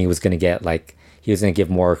 and he was going to get like he was going to give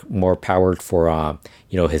more power for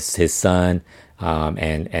his son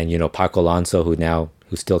and Paco Alonso,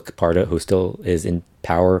 who's still is in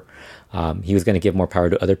power. He was going to give more power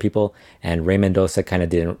to other people, and Rey Mendoza kind of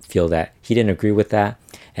didn't feel that. He didn't agree with that.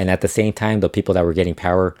 And at the same time, the people that were getting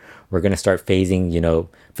power were going to start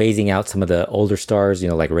phasing out some of the older stars,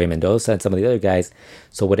 like Rey Mendoza and some of the other guys.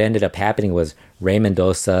 So what ended up happening was Rey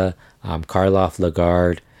Mendoza, Karloff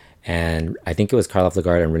Lagarde, and I think it was Karloff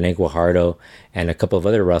Lagarde and Rene Guajardo and a couple of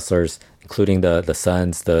other wrestlers, including the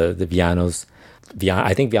sons, the Villanos.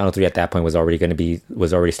 I think Villano 3 at that point was already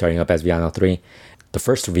starting up as Villano 3. The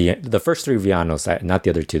first three Villanos, not the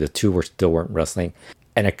other two. The two weren't wrestling.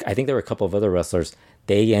 And I think there were a couple of other wrestlers.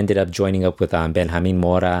 They ended up joining up with Benjamin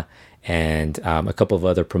Mora and a couple of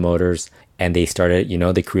other promoters. And they started,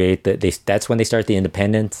 that's when they started the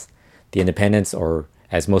Independence. The Independence, or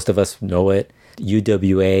as most of us know it,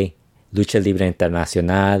 UWA, Lucha Libre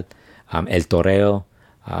Internacional, El Toreo,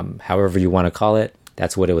 however you want to call it.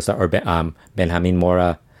 That's what it was. Or Benjamin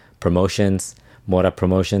Mora Promotions. That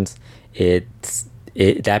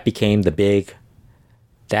became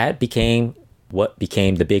what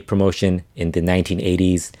became the big promotion in the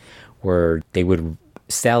 1980s, where they would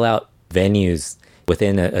sell out venues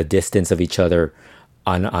within a distance of each other.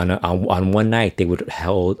 On one night they would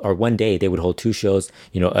hold, or one day they would hold two shows,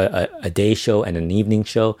 a day show and an evening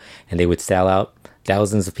show, and they would sell out.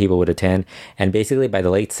 Thousands of people would attend. And basically by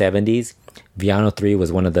the late 70s, Villano 3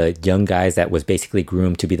 was one of the young guys that was basically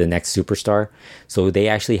groomed to be the next superstar. So they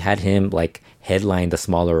actually had him like headline the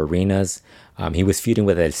smaller arenas. He was feuding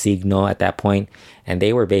with El Signo at that point, and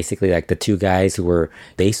they were basically like the two guys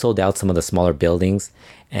they sold out some of the smaller buildings,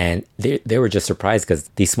 and they were just surprised because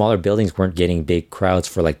these smaller buildings weren't getting big crowds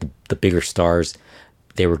for like the bigger stars.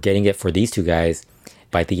 They were getting it for these two guys.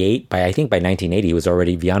 By I think by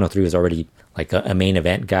 1980, Villano 3 was already like a main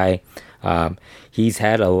event guy. He's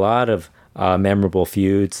had a lot of memorable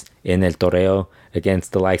feuds in El Toreo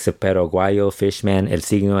against the likes of Perro Aguayo, Fishman, El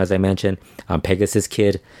Signo, as I mentioned, Pegasus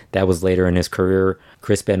Kid. That was later in his career.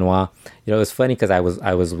 Chris Benoit. It was funny because I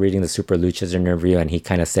was reading the Super Luchas interview, and he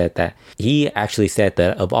kind of said that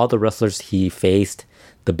of all the wrestlers he faced,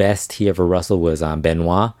 the best he ever wrestled was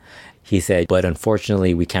Benoit. He said, but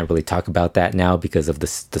unfortunately, we can't really talk about that now because of the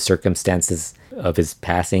circumstances of his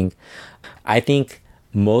passing. I think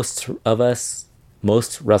most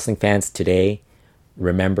wrestling fans today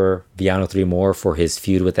remember Villano 3 more for his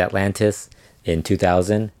feud with Atlantis in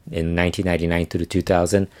 2000, in 1999 through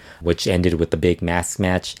 2000, which ended with the big mask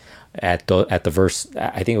match at the verse.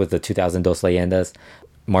 I think it was the 2000 Dos Leyendas,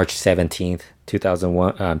 March 17th,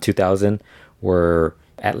 2000, where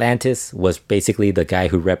Atlantis was basically the guy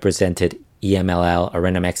who represented EMLL,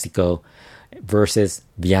 Arena Mexico, versus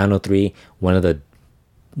Villano 3, one of the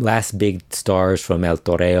last big stars from El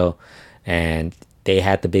Toreo, and they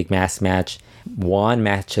had the big mask match. Won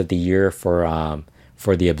match of the year for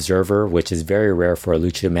the Observer, which is very rare for a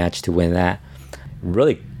lucha match to win that.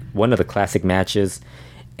 Really one of the classic matches.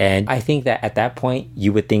 And I think that at that point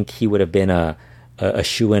you would think he would have been a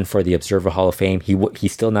shoo-in for the Observer Hall of Fame.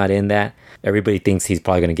 He's still not in that. Everybody thinks he's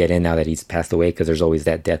probably going to get in now that he's passed away, because there's always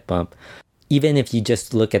that death bump. Even if you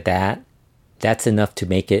just look at that, that's enough to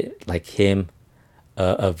make it like him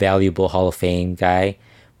a valuable Hall of Fame guy.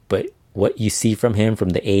 But what you see from him from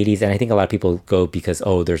the 80s, and I think a lot of people go because,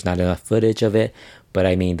 there's not enough footage of it. But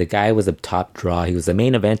I mean, the guy was a top draw. He was the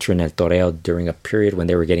main eventer in El Toreo during a period when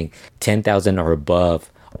they were getting 10,000 or above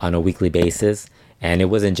on a weekly basis. And it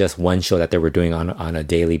wasn't just one show that they were doing on a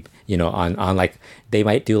daily, on like, they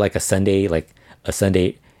might do like a Sunday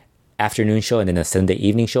afternoon show and then a Sunday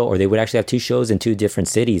evening show, or they would actually have two shows in two different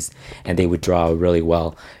cities, and they would draw really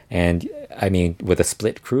well. And I mean, with a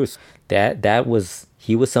split cruise,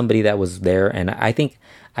 he was somebody that was there. And I think,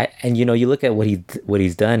 you look at what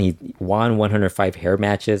he's done. He won 105 hair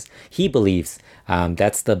matches. He believes,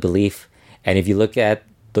 that's the belief. And if you look at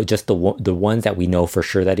the ones that we know for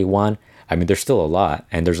sure that he won, I mean, there's still a lot,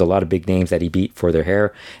 and there's a lot of big names that he beat for their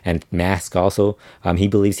hair and mask also. He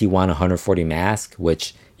believes he won 140 mask,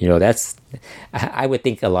 which, I would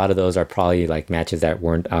think a lot of those are probably like matches that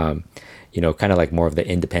weren't, kind of like more of the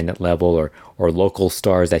independent level or local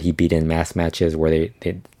stars that he beat in mask matches where they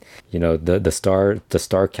the star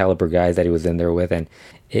caliber guys that he was in there with. And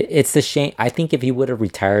it's a shame. I think if he would have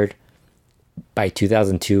retired by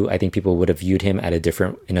 2002, I think people would have viewed him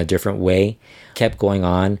in a different way, kept going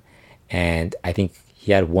on. And I think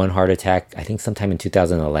He had one heart attack, I think sometime in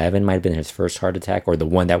 2011 might have been his first heart attack, or the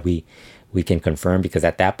one that we can confirm, because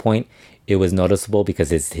at that point it was noticeable because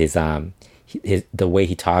his the way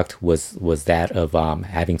he talked was that of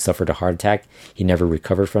having suffered a heart attack. He never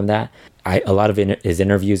recovered from that. A lot of his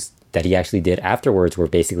interviews that he actually did afterwards were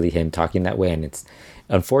basically him talking that way, and it's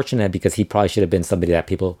unfortunate because he probably should have been somebody that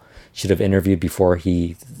people should have interviewed before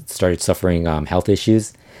he started suffering health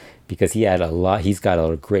issues, because he's got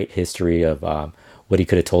a great history of what he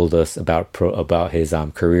could have told us about his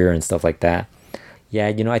career and stuff like that. Yeah,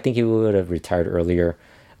 I think he would have retired earlier.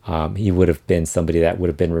 He would have been somebody that would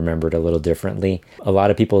have been remembered a little differently. A lot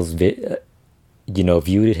of people's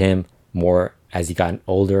viewed him more as he got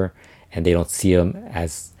older, and they don't see him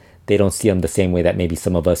the same way that maybe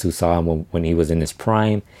some of us who saw him when he was in his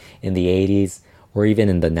prime in the 80s or even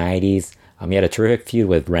in the 90s. He had a terrific feud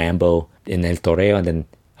with Rambo in El Toreo, and then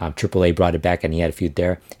AAA brought it back and he had a feud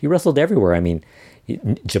there. He wrestled everywhere. I mean,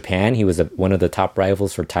 Japan, he was one of the top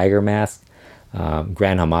rivals for Tiger Mask.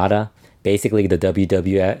 Gran Hamada, basically the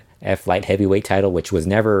WWF light heavyweight title, which was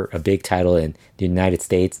never a big title in the United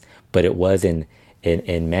States, but it was in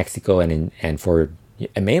Mexico and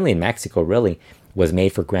mainly in Mexico, really, was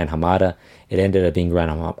made for Gran Hamada. It ended up being Gran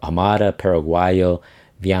Hamada, Paraguayo,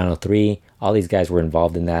 Villano 3. All these guys were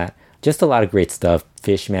involved in that. Just a lot of great stuff.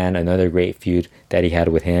 Fishman, another great feud that he had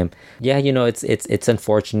with him. Yeah, it's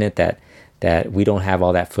unfortunate that we don't have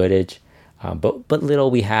all that footage. But little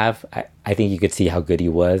we have, I think you could see how good he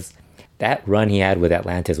was. That run he had with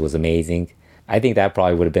Atlantis was amazing. I think that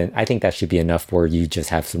probably would have been, I think that should be enough where you just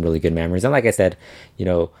have some really good memories. And like I said,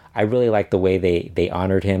 I really like the way they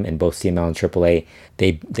honored him in both CML and AAA.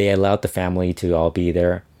 They allowed the family to all be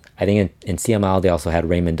there. I think in CML they also had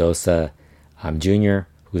Ray Mendoza Jr.,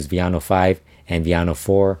 who's Villano 5 and Villano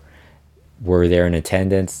 4 were there in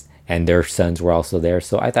attendance, and their sons were also there.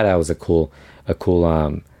 So I thought that was a cool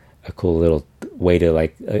little way to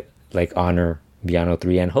like honor Villano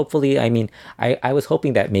 3. And hopefully, I mean, I was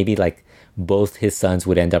hoping that maybe like both his sons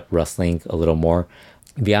would end up wrestling a little more.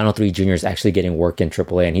 Villano 3 Jr. is actually getting work in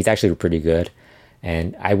AAA, and he's actually pretty good.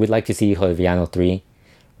 And I would like to see Villano 3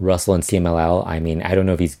 wrestle in CMLL. I mean, I don't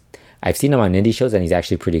know if I've seen him on indie shows, and he's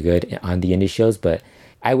actually pretty good on the indie shows, but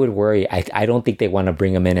I would worry. I don't think they want to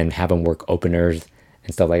bring him in and have him work openers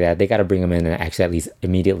and stuff like that. They got to bring him in and actually at least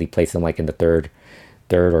immediately place him like in the third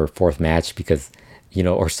or fourth match, because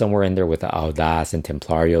or somewhere in there with the Audaz and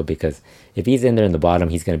Templario, because if he's in there in the bottom,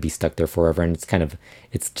 he's going to be stuck there forever, and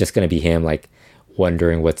it's just going to be him like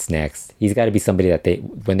wondering what's next. He's got to be somebody that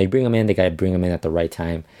when they bring him in, they got to bring him in at the right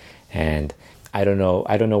time. And I don't know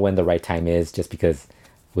when the right time is, just because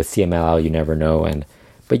with CMLL you never know.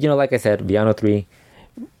 But like I said, Villano 3,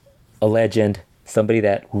 a legend, somebody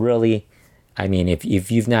that really, I mean, if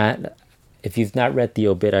you've not read the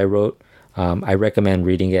obit I wrote, I recommend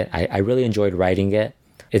reading it. I really enjoyed writing it.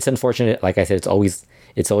 It's unfortunate, like I said, it's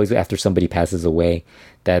always after somebody passes away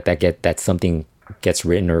that something gets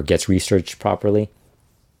written or gets researched properly.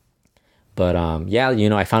 But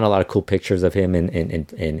I found a lot of cool pictures of him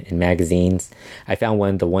in magazines. I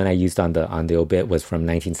found the one I used on the obit was from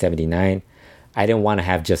 1979. I didn't want to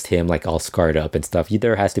have just him like all scarred up and stuff.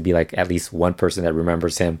 There has to be like at least one person that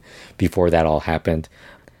remembers him before that all happened.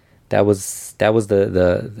 That was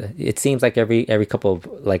the it seems like every couple of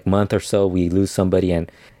like month or so we lose somebody, and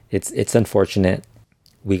it's unfortunate.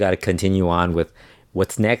 We got to continue on with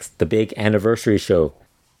what's next, the big anniversary show.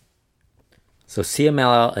 So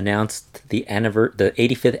CMLL announced the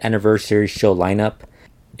 85th anniversary show lineup.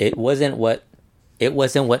 It wasn't what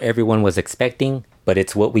everyone was expecting, but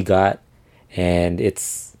it's what we got, and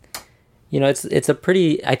it's a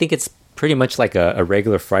pretty, I think it's pretty much like a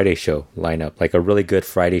regular Friday show lineup, like a really good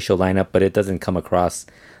Friday show lineup, but it doesn't come across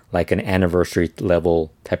like an anniversary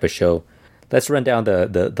level type of show. Let's run down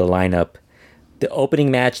the lineup. The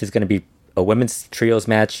opening match is going to be a women's trios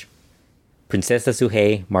match. Princesa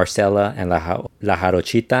Suhei, Marcela, and La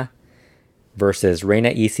Jarochita versus Reina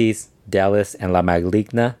Isis, Dallas, and La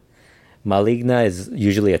Maligna. Maligna is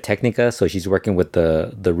usually a Technica, so she's working with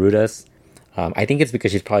the Rudas. I think it's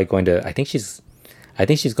because she's probably going to, I think she's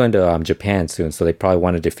going to Japan soon, so they probably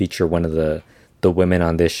wanted to feature one of the women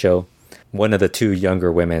on this show. One of the two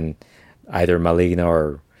younger women, either Maligna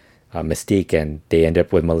or Mystique, and they end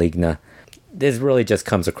up with Maligna. This really just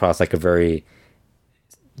comes across like a very,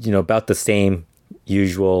 about the same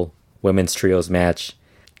usual women's trios match.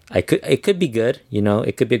 It could be good,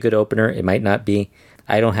 it could be a good opener. It might not be.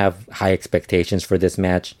 I don't have high expectations for this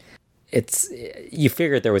match. You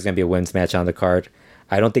figured there was going to be a women's match on the card.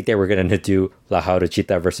 I don't think they were going to do La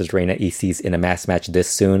Jarochita versus Reina Isis in a mass match this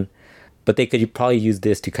soon. But they could probably use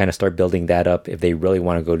this to kind of start building that up if they really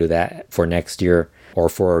want to go to that for next year, or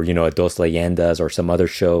for, you know, a Dos Leyendas or some other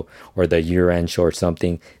show, or the year-end show or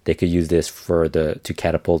something. They could use this to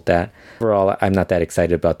catapult that. Overall, I'm not that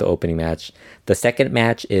excited about the opening match. The second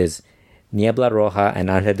match is Niebla Roja and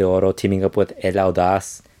Angel de Oro teaming up with El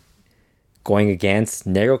Audaz, going against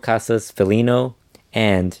Negro Casas, Felino,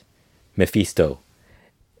 and Mephisto.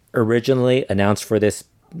 Originally announced for this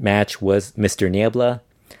match was Mr. Niebla,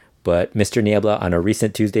 but Mr. Niebla on a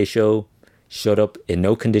recent Tuesday show showed up in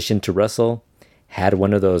no condition to wrestle, had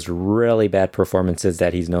one of those really bad performances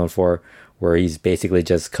that he's known for, where he's basically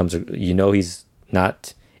just comes, you know, he's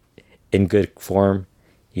not in good form.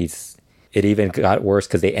 It even got worse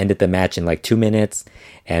because they ended the match in like 2 minutes,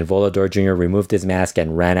 and Volador Jr. removed his mask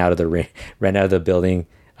and ran out of the building,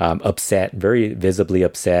 upset, very visibly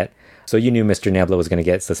upset. So you knew Mr. Niebla was going to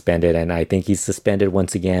get suspended, and I think he's suspended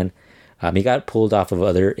once again. He got pulled off of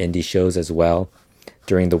other indie shows as well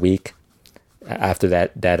during the week after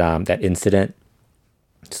that incident.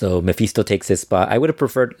 So Mephisto takes his spot. I would have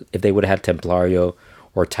preferred if they would have had Templario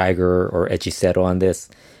or Tiger or Hechicero on this,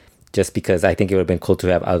 just because I think it would have been cool to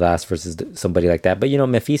have Audaz versus somebody like that. But, you know,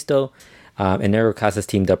 Mephisto and Negro Casas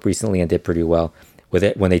teamed up recently and did pretty well with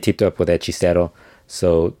it when they teamed up with Hechicero.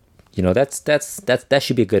 So, you know, that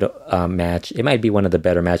should be a good match. It might be one of the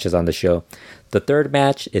better matches on the show. The third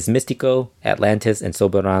match is Místico, Atlantis, and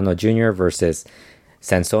Soberano Jr. versus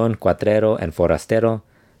Sansón, Cuatrero, and Forastero,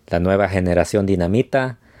 La Nueva Generación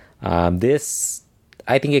Dinamita. This,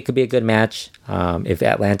 I think it could be a good match. If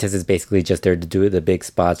Atlantis is basically just there to do the big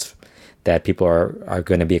spots that people are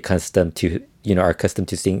going to be accustomed to, you know, are accustomed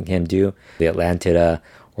to seeing him do, the Atlantida,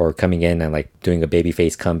 or coming in and like doing a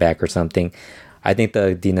babyface comeback or something. I think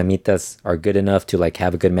the Dinamitas are good enough to like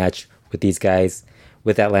have a good match with these guys.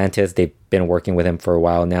 With Atlantis, they've been working with him for a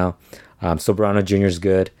while now. Soberano Jr. is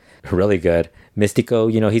good, really good.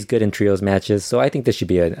 Místico, you know, he's good in trios matches, so I think this should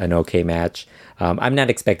be an okay match. I'm not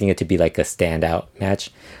expecting it to be like a standout match.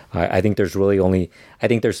 I think there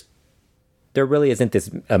really isn't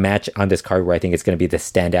a match on this card where I think it's going to be the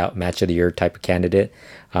standout match of the year type of candidate.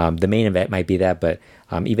 The main event might be that, but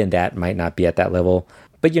even that might not be at that level.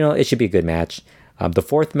 But, you know, it should be a good match. The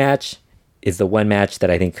fourth match is the one match that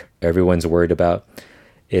I think everyone's worried about.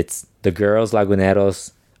 It's the Guerreros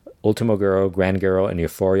Laguneros, Ultimo Guerrero, Gran Guerrero, and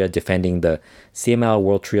Euphoria defending the CML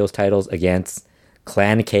World Trios titles against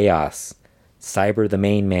Clan Chaos, Cyber the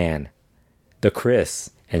Main Man, The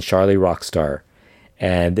Chris, and Charlie Rockstar.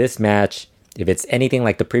 And this match, if it's anything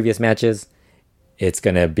like the previous matches, it's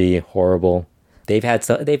gonna be horrible. They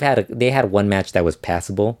had one match that was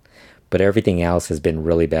passable, but everything else has been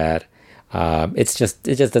really bad. It just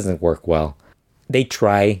doesn't work well. They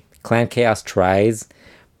try, Clan Chaos tries,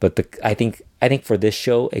 but I think for this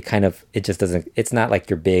show it just doesn't. It's not like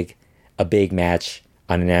a big match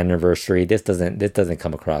on an anniversary. This doesn't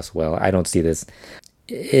come across well. I don't see this.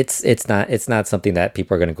 It's not something that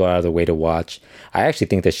people are going to go out of their way to watch. I actually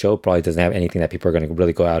think the show probably doesn't have anything that people are going to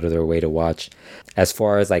really go out of their way to watch. As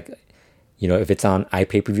far as like, you know, if it's on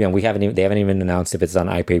iPay-per-view, and they haven't even announced if it's on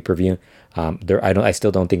iPay-per-view. I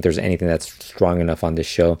still don't think there's anything that's strong enough on this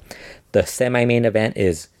show. The semi-main event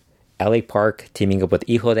is LA Park teaming up with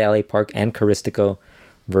Hijo de LA Park and Caristico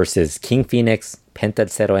versus King Phoenix, Penta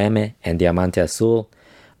Cero M, and Diamante Azul.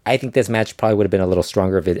 I think this match probably would have been a little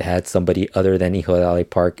stronger if it had somebody other than Hijo de LA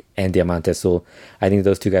Park and Diamante Azul. I think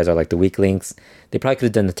those two guys are like the weak links. They probably could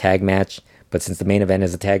have done the tag match, but since the main event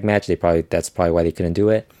is a tag match, that's probably why they couldn't do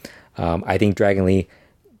it. I think Dragon Lee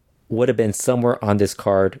would have been somewhere on this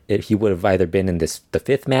card. He would have either been in the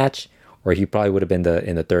fifth match, or he probably would have been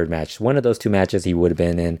in the third match. One of those two matches he would have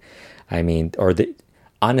been in. I mean,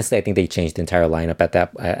 honestly, I think they changed the entire lineup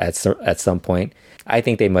at some point. I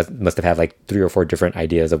think they must have had like 3 or 4 different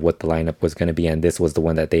ideas of what the lineup was going to be, and this was the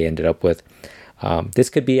one that they ended up with. This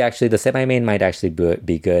could be actually, the semi-main might actually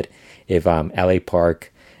be good if LA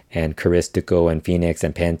Park and Caristico and Phoenix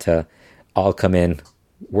and Penta all come in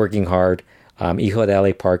working hard. Hijo de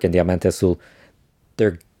LA Park and Diamante Azul,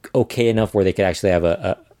 they're okay enough where they could actually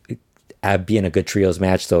be in a good trios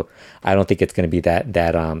match. So I don't think it's going to be that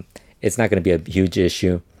it's not going to be a huge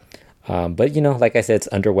issue. But, you know, like I said, it's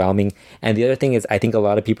underwhelming. And the other thing is, I think a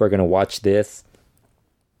lot of people are going to watch this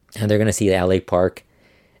and they're going to see LA Park.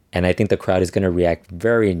 And I think the crowd is going to react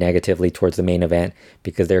very negatively towards the main event,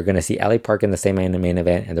 because they're going to see LA Park in the same main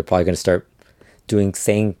event, and they're probably going to start they're going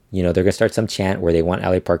to start some chant where they want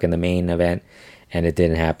LA Park in the main event, and it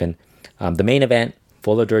didn't happen. The main event,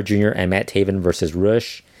 Volador Jr. and Matt Taven versus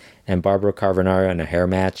Rush and Barbaro Carbonaro in a hair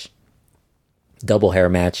match. Double hair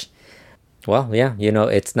match. Well, yeah, you know,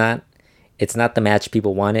 it's not the match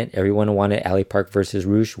people wanted. Everyone wanted LA Park versus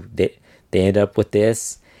Rush. they ended up with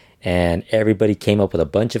this, and everybody came up with a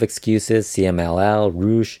bunch of excuses. CMLL,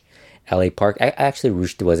 Rush, LA Park. Actually,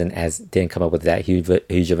 Rush didn't come up with that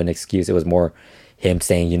huge of an excuse. It was more him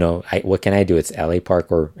saying, what can I do? It's LA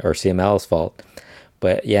Park or CMLL's fault.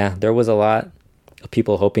 But yeah, there was a lot of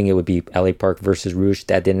people hoping it would be LA Park versus Rush.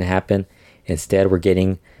 That didn't happen. Instead, we're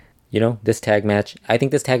getting, this tag match. I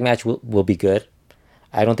think this tag match will be good.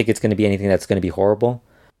 I don't think it's going to be anything that's going to be horrible.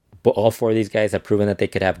 But all four of these guys have proven that they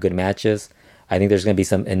could have good matches. I think there's going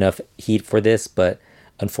to be enough heat for this, but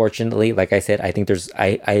unfortunately, like I said, I think there's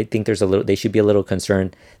they should be a little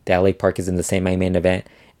concerned that LA Park is in the same main event,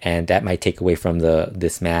 and that might take away from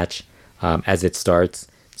this match as it starts.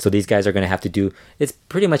 So these guys are going to have to do, it's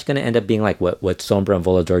pretty much going to end up being like what Sombra and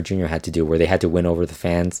Volador Jr. had to do, where they had to win over the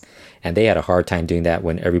fans. And they had a hard time doing that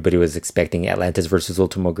when everybody was expecting Atlantis versus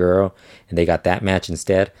Ultimo Guerrero, and they got that match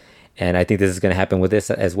instead. And I think this is going to happen with this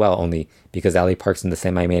as well, only because LA Park's in the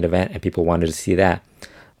semi-main event and people wanted to see that.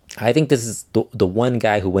 I think this is the one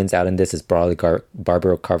guy who wins out in this is probably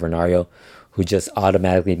Barbaro Carbonario, who just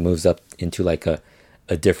automatically moves up into like a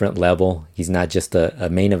different level. He's not just a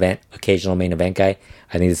main event, occasional main event guy.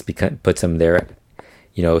 I think this puts him there.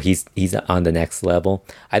 He's on the next level.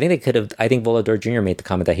 I think Volador Jr. made the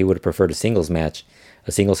comment that he would have preferred a singles match,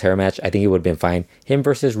 a singles hair match. I think it would have been fine. Him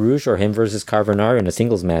versus Rush or him versus Carbonario in a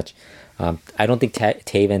singles match. I don't think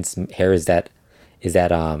Taven's hair is that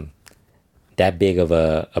big of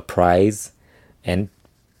a prize,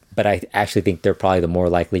 but I actually think they're probably the more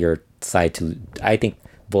likelier side to. I think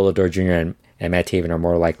Volador Jr. and Matt Taven are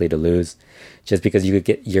more likely to lose, just because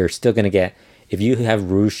you're still gonna get, if you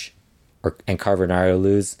have Rush and Carbonario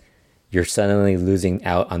lose, you're suddenly losing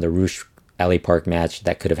out on the Rush LA Park match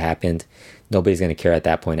that could have happened. Nobody's gonna care at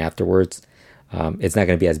that point afterwards. It's not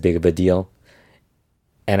gonna be as big of a deal,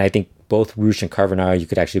 and I think both Rush and Carbonario, you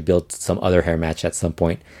could actually build some other hair match at some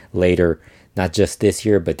point later. Not just this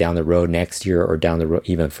year, but down the road next year or down the road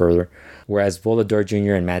even further. Whereas Volador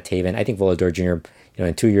Jr. and Matt Taven, I think Volador Jr.,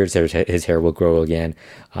 in 2 years, his hair will grow again.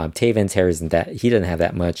 Taven's hair isn't that, he doesn't have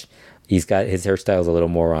that much. He's got, his hairstyle is a little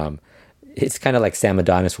more, it's kind of like Sam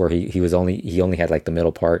Adonis, where he only had like the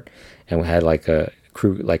middle part and had like a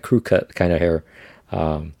crew cut kind of hair.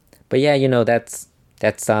 But yeah, that's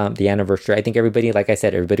the anniversary. I think everybody, like I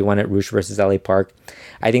said, everybody wanted Rush versus LA Park.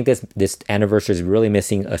 I think this anniversary is really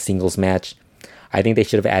missing a singles match. I think they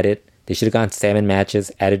should have gone 7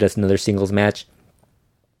 matches, added us another singles match.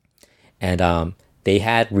 And they've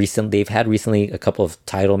had recently a couple of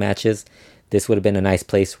title matches. This would have been a nice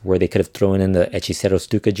place where they could have thrown in the Hechicero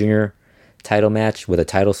Stuka Jr. title match with a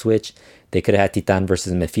title switch. They could have had Titan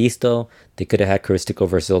versus Mephisto. They could have had Caristico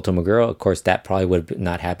versus Ultimo Guerrero. Of course, that probably would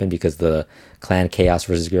not happen because the Clan Chaos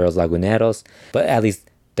versus Guerreros Laguneros. But at least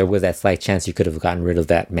there was that slight chance you could have gotten rid of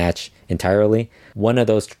that match entirely. One of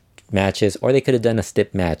those matches, or they could have done a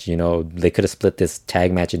stip match. They could have split this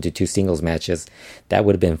tag match into 2 singles matches. That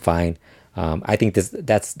would have been fine. I think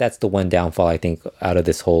that's the one downfall, I think, out of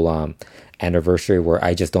this whole anniversary, where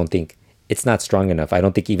I just don't think it's not strong enough. I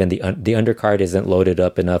don't think even the undercard isn't loaded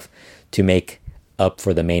up enough to make up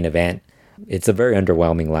for the main event. It's a very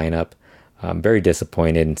underwhelming lineup. I'm very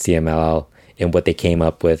disappointed in CMLL in what they came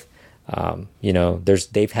up with.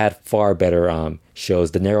 They've had far better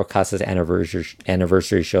shows. The Nero Casas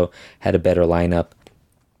anniversary show had a better lineup.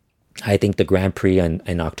 I think the Grand Prix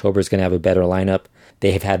in October is going to have a better lineup.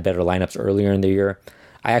 They have had better lineups earlier in the year.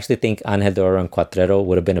 I actually think Angel de Oro and Cuatrero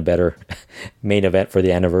would have been a better main event for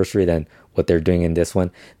the anniversary than what they're doing in this one.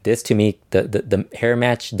 This, to me, the hair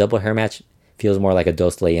match, double hair match, feels more like a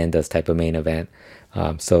Dos Leyendas type of main event.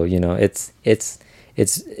 So it's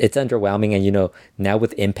underwhelming, and now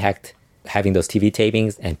with Impact having those TV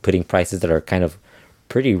tapings and putting prices that are kind of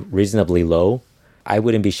pretty reasonably low, I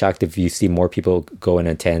wouldn't be shocked if you see more people go and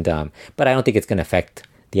attend. But I don't think it's going to affect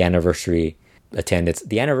the anniversary attendance.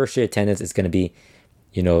 The anniversary attendance is going to be,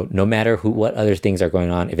 no matter what other things are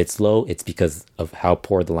going on. If it's low, it's because of how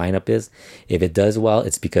poor the lineup is. If it does well,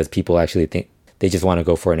 it's because people actually think they just want to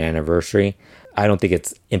go for an anniversary. I don't think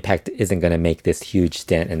Impact isn't going to make this huge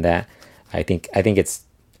dent in that. I think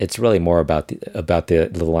it's really more about the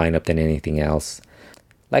lineup than anything else.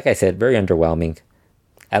 Like I said, very underwhelming.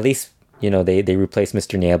 At least they replaced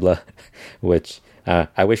Mr. Niebla, which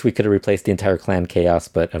I wish we could have replaced the entire Clan Chaos,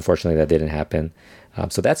 but unfortunately that didn't happen.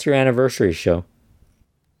 So that's your anniversary show.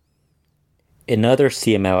 In other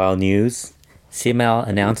CMLL news, CMLL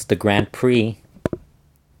announced the Grand Prix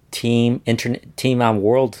Team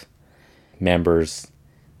World members.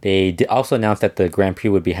 They also announced that the Grand Prix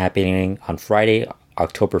would be happening on Friday,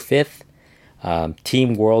 October 5th.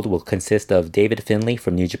 Team World will consist of David Finlay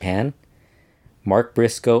from New Japan, Mark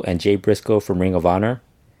Briscoe and Jay Briscoe from Ring of Honor,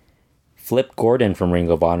 Flip Gordon from Ring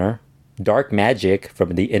of Honor, Dark Magic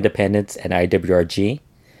from the Independents and IWRG.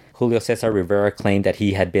 Julio Cesar Rivera claimed that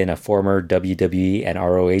he had been a former WWE and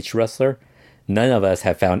ROH wrestler. None of us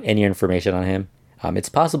have found any information on him. It's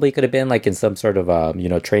possible he could have been like in some sort of,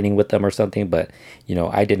 training with them or something, but,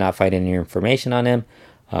 I did not find any information on him.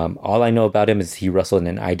 All I know about him is he wrestled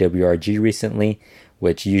in IWRG recently,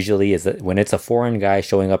 which usually is when it's a foreign guy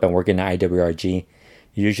showing up and working in IWRG,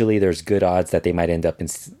 usually there's good odds that they might end up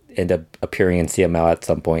appearing in CML at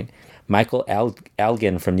some point. Michael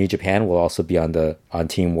Elgin from New Japan will also be on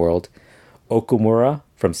Team World. Okumura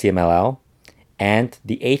from CMLL. And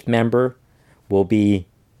the 8th member will be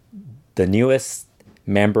the newest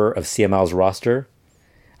member of CML's roster.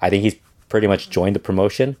 I think he's pretty much joined the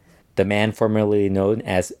promotion. The man formerly known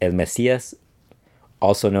as El Mesias,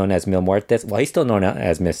 also known as Mil Muertes. Well, he's still known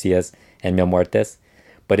as Mesias and Mil Muertes.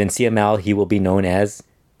 But in CML, he will be known as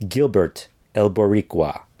Gilbert El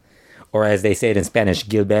Boricua. Or as they say it in Spanish,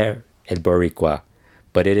 Gilbert El Boricua.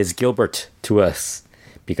 But it is Gilbert to us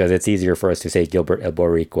because it's easier for us to say Gilbert El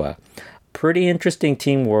Boricua. Pretty interesting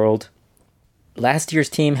Team World. Last year's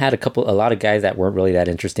team had a lot of guys that weren't really that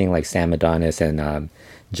interesting, like Sam Adonis and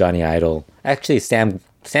Johnny Idol. Actually, Sam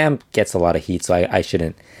gets a lot of heat, so I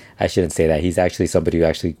shouldn't say that. He's actually somebody who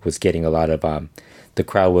actually was getting a lot of the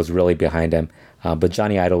crowd was really behind him. But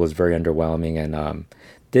Johnny Idol was very underwhelming, and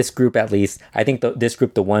this group, at least, I think this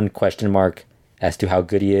group, the one question mark as to how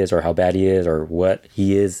good he is or how bad he is or what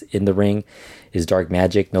he is in the ring is Dark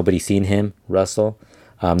Magic. Nobody's seen him wrestle.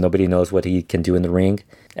 Nobody knows what he can do in the ring.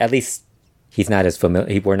 At least he's not as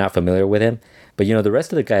familiar. We're not familiar with him. But, the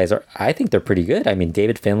rest of the guys I think they're pretty good. I mean,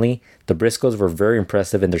 David Finlay, the Briscoes were very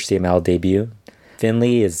impressive in their CML debut.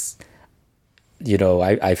 Finlay is,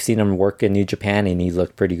 I've seen him work in New Japan and he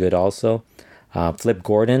looked pretty good also. Flip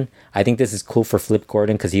Gordon, I think this is cool for Flip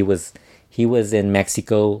Gordon because he was in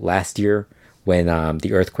Mexico last year when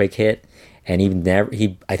the earthquake hit, and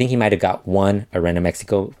I think he might have got one Arena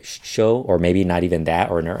Mexico show, or maybe not even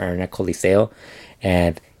that, or an Arena Coliseo,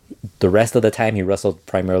 and the rest of the time he wrestled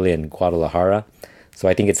primarily in Guadalajara. So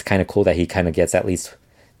I think it's kind of cool that he kind of gets at least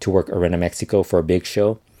to work Arena Mexico for a big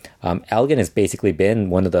show. Elgin has basically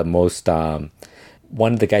been one of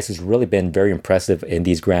the guys who's really been very impressive in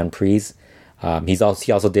these Grand Prix. He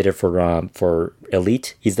also did it for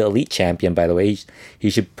Elite. He's the Elite champion, by the way. He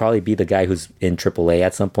should probably be the guy who's in AAA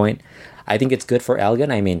at some point. I think it's good for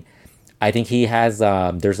Elgin. I mean, I think he has.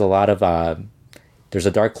 There's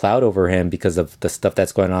a dark cloud over him because of the stuff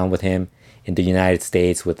that's going on with him in the United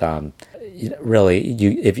States. With really,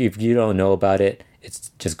 if you don't know about it,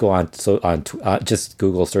 it's just go just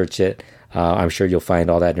Google search it. I'm sure you'll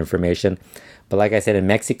find all that information. But like I said, in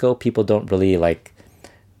Mexico, people don't really like.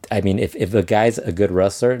 I mean, if a guy's a good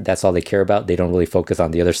wrestler, that's all they care about. They don't really focus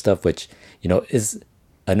on the other stuff, which, is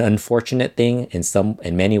an unfortunate thing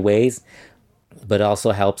in many ways, but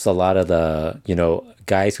also helps a lot of the,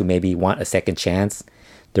 guys who maybe want a second chance.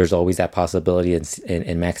 There's always that possibility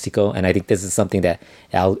in Mexico. And I think this is something that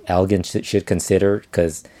Elgin should consider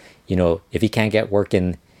because, if he can't get work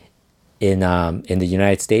in the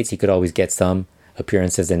United States, he could always get some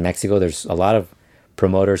appearances in Mexico. There's a lot of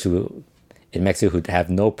promoters in Mexico who have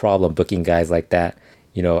no problem booking guys like that,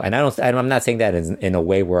 and I'm not saying that in a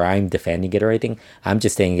way where I'm defending it or anything. I'm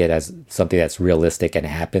just saying it as something that's realistic and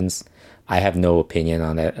happens. I have no opinion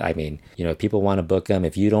on that. I mean, if people want to book them,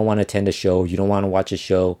 if you don't want to attend a show, you don't want to watch a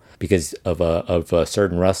show because of a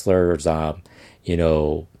certain wrestler's,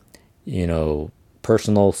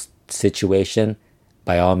 personal situation,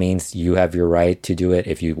 by all means, you have your right to do it.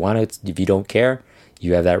 If you want to, if you don't care,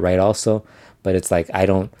 you have that right also. But it's like,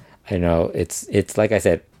 it's like I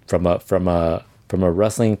said, from a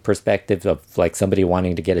wrestling perspective of like somebody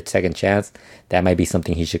wanting to get a second chance, that might be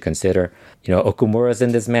something he should consider. Okumura's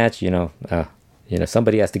in this match,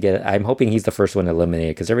 somebody has to get it. I'm hoping he's the first one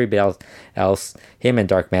eliminated because everybody else, him and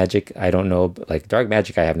Dark Magic, I don't know. Like Dark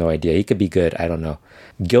Magic, I have no idea. He could be good. I don't know.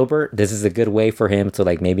 Gilbert, this is a good way for him to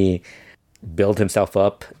like maybe build himself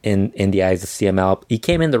up in the eyes of CML. He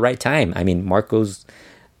came in the right time. I mean, Marco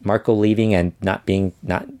leaving and vacating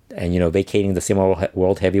the CML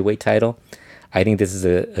World Heavyweight title. I think this is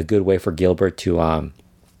a good way for Gilbert to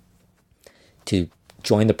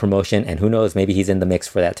join the promotion, and who knows, maybe he's in the mix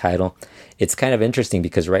for that title. It's kind of interesting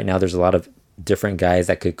because right now there's a lot of different guys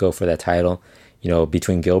that could go for that title.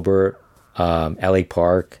 Between Gilbert, LA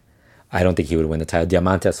Park, I don't think he would win the title.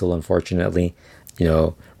 Diamante Azul, unfortunately.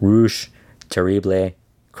 Rush, Terrible,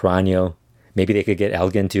 Cranio. Maybe they could get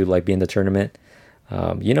Elgin to like be in the tournament.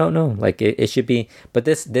 You don't know. Like it should be. But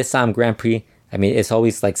this Grand Prix, I mean, it's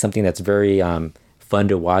always like something that's very fun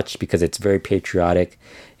to watch because it's very patriotic.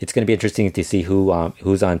 It's going to be interesting to see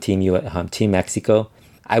who's on Team Mexico.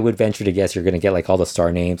 I would venture to guess you're going to get like all the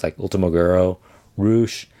star names like Ultimo Guerrero,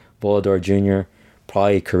 Rush, Volador Jr.,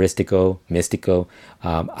 probably Caristico, Mystico.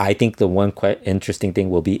 I think the one quite interesting thing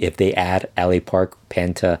will be if they add LA Park,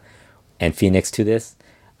 Penta, and Phoenix to this.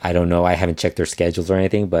 I don't know. I haven't checked their schedules or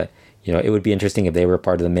anything, but it would be interesting if they were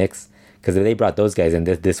part of the mix. Because if they brought those guys in,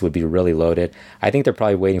 this would be really loaded. I think they're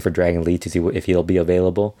probably waiting for Dragon Lee to see if he'll be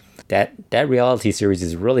available. That reality series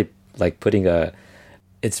is really like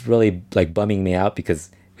it's really like bumming me out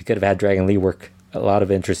because we could have had Dragon Lee work a lot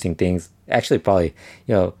of interesting things. Actually, probably,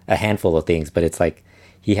 a handful of things, but it's like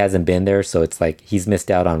he hasn't been there. So it's like he's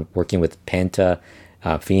missed out on working with Penta,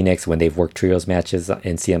 Phoenix when they've worked trios matches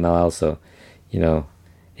in CMLL. So,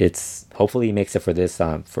 it's hopefully he makes it for this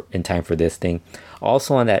in time for this thing.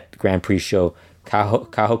 Also on that Grand Prix show, Kaho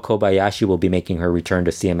Kobayashi will be making her return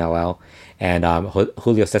to CMLL, and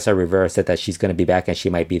Julio Cesar Rivera said that she's going to be back and she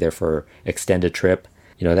might be there for extended trip.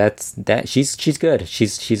 She's good.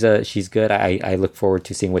 She's good. I look forward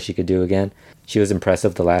to seeing what she could do again. She was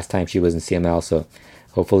impressive the last time she was in CMLL, so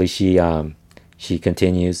hopefully she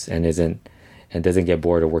continues and doesn't get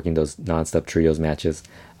bored of working those nonstop trios matches.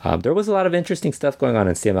 There was a lot of interesting stuff going on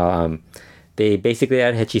in CMLL. They basically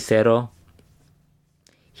had Hechicero.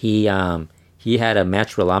 He had a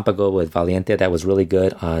match Relampago with Valiente that was really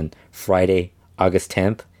good on Friday, August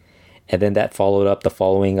 10th. And then that followed up the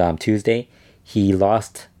following Tuesday. He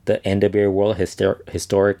lost the NWA World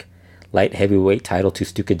Historic Light Heavyweight title to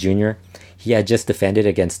Stuka Jr. He had just defended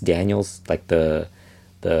against Daniels like a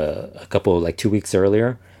couple like 2 weeks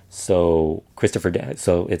earlier. So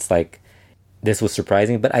so it's like this was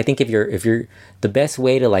surprising, but I think if you're the best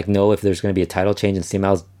way to like know if there's going to be a title change in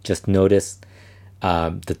CMLL is just notice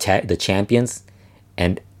the champions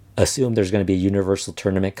and assume there's going to be a universal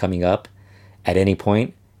tournament coming up at any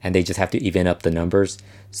point, and they just have to even up the numbers.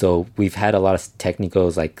 So we've had a lot of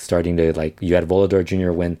technicals like starting to like you had Volador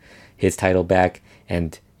Jr. win his title back,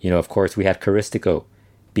 and of course we had Caristico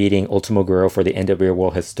beating Ultimo Guerrero for the NWA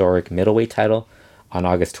World Historic Middleweight title on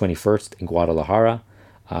August 21st in Guadalajara.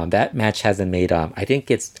 That match hasn't made I think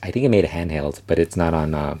it made a handheld, but it's not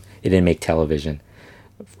on it didn't make television,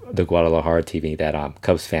 the Guadalajara TV that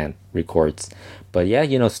Cubs fan records. But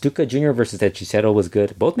yeah, Stuka Jr. versus Hechicero was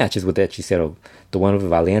good. Both matches with Hechicero, the one with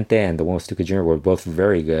Valiente and the one with Stuka Jr. were both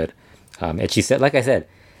very good. Hechicero, like I said,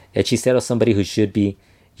 Hechicero is somebody who should be,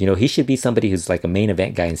 he should be somebody who's like a main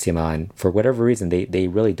event guy in CMLL, and for whatever reason they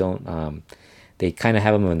really don't. They kind of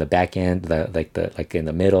have him in the back end, like in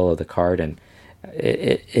the middle of the card, and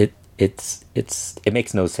it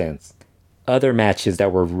makes no sense. Other matches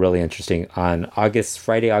that were really interesting on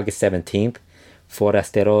Friday, August 17th,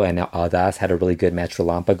 Forastero and Audaz had a really good match for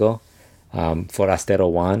Lampago.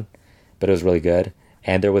 Forastero won, but it was really good.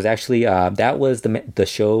 And there was actually that was the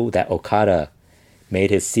show that Okada made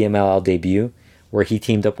his CMLL debut, where he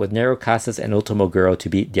teamed up with Nero Casas and Ultimo Guerrero to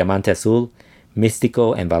beat Diamante Azul,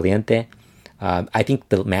 Mystico, and Valiente. I think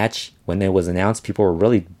the match, when it was announced, people were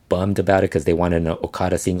really bummed about it because they wanted an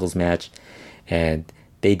Okada singles match, and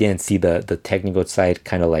they didn't see the technical side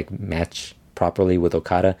kind of like match properly with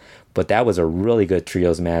Okada. But that was a really good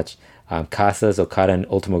trios match. Casas, Okada, and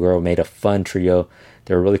Ultimo Guerrero made a fun trio.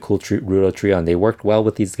 They were a really cool Rudo trio, and they worked well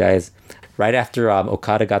with these guys. Right after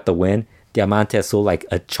Okada got the win, Diamante Azul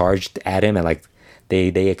charged at him, and like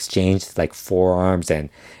they exchanged like forearms, and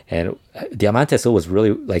Diamante Azul was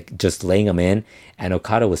really like just laying him in, and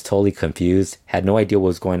Okada was totally confused, had no idea what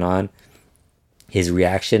was going on. His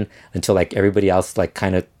reaction until like everybody else like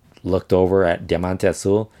kind of looked over at Diamante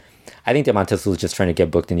Azul. I think Diamante Azul is just trying to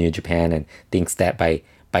get booked in New Japan and thinks that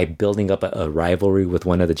by building up a rivalry with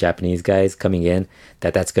one of the Japanese guys coming in,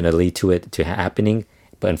 that's going to lead to it to happening.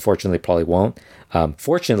 But unfortunately, probably won't.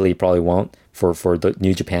 Fortunately, probably won't for the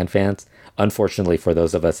New Japan fans. Unfortunately, for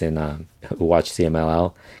those of us who watch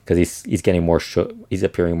CMLL, because he's getting more he's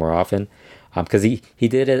appearing more often. Because he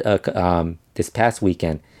did it this past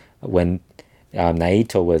weekend when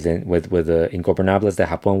Naito was in with Ingobernables de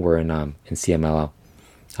Japón were in CMLL.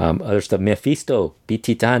 Other stuff. Mephisto beat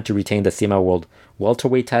Titan to retain the CMLL World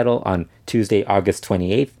Welterweight title on Tuesday, August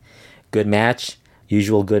 28th. Good match.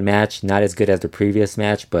 Usual good match. Not as good as the previous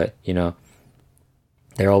match, but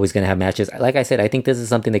they're always going to have matches. Like I said, I think this is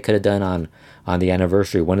something they could have done on the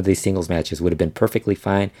anniversary. One of these singles matches would have been perfectly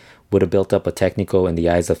fine. Would have built up a technical in the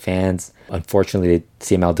eyes of fans. Unfortunately,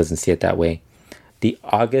 CMLL doesn't see it that way. The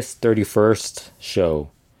August 31st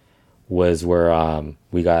show was where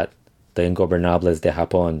we got the Ingobernables de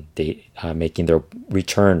Japón making their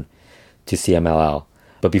return to CMLL.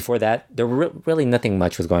 But before that, there were really nothing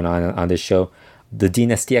much was going on this show. The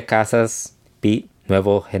Dinastia Casas beat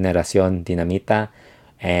Nuevo Generación Dinamita.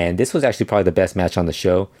 And this was actually probably the best match on the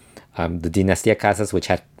show. The Dinastia Casas, which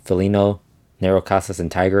had Felino, Nero Casas,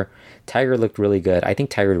 and Tiger. Tiger looked really good. I think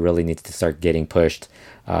Tiger really needs to start getting pushed.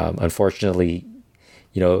 Unfortunately,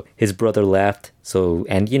 his brother left. So,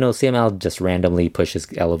 and, CML just randomly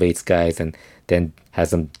elevates guys and then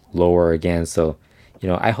has them lower again. So,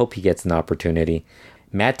 I hope he gets an opportunity.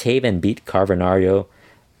 Matt Taven beat Carvanario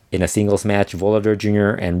in a singles match. Volador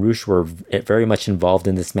Jr. and Rush were very much involved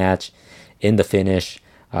in this match. In the finish,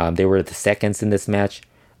 they were the seconds in this match.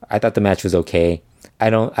 I thought the match was okay. I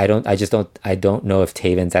don't know if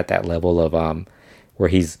Taven's at that level of where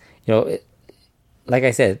he's, like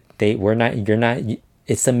I said,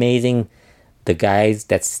 it's amazing the guys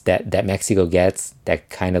that Mexico gets that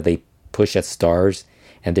kind of they push as stars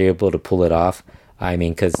and they're able to pull it off. I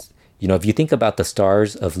mean, because if you think about the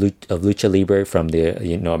stars of Lucha Libre from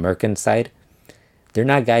the American side, they're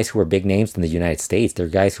not guys who are big names in the United States. They're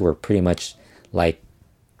guys who are pretty much like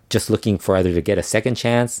just looking for either to get a second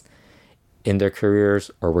chance in their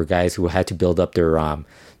careers, or were guys who had to build up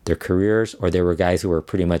their careers, or they were guys who were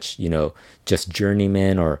pretty much just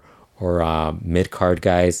journeymen or mid-card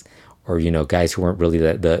guys, or guys who weren't really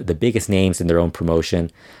the biggest names in their own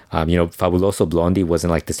promotion. Fabuloso Blondie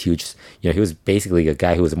wasn't like this huge, he was basically a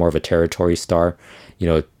guy who was more of a territory star,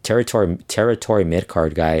 territory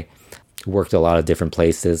mid-card guy who worked a lot of different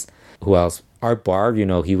places. Who else? Art Barr,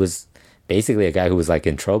 he was basically a guy who was like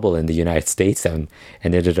in trouble in the United States and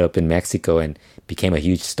ended up in Mexico and became a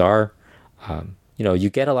huge star. You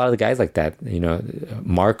get a lot of the guys like that.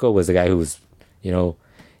 Marco was a guy who was,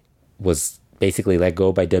 was basically let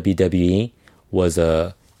go by WWE. He was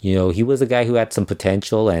a guy who had some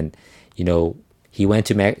potential, and he went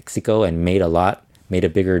to Mexico and made a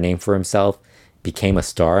bigger name for himself, became a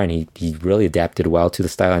star, and he really adapted well to the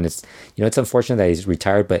style. And it's it's unfortunate that he's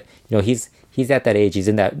retired, but he's at that age. He's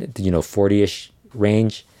in that 40-ish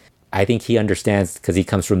range. I think he understands, because he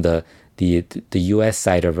comes from the U.S.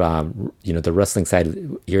 side of the wrestling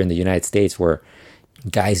side here in the United States, where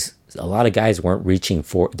a lot of guys weren't reaching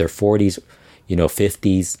for their 40s,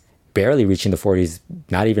 50s, barely reaching the 40s,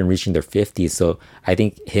 not even reaching their 50s. So I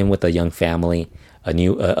think him with a young family, a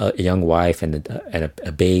young wife, and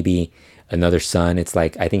a baby, another son, it's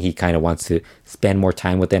like I think he kind of wants to spend more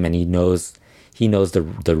time with them, and he knows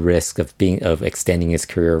the risk of extending his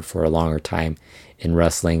career for a longer time in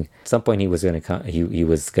wrestling. At some point he was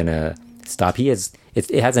gonna stop.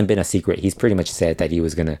 It hasn't been a secret. He's pretty much said that he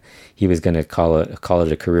was gonna call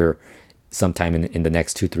it a career sometime in the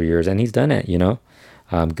next 2-3 years, and he's done it.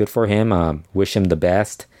 Good for him. Wish him the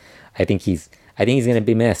best. I think he's gonna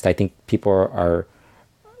be missed. I think people are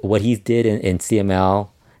what he did in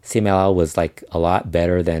CML. CMLL was like a lot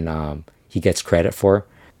better than he gets credit for,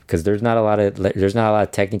 because there's not a lot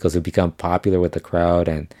of technicals who become popular with the crowd,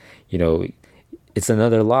 and it's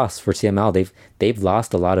another loss for CML. They've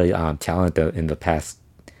lost a lot of talent in the past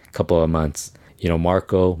couple of months.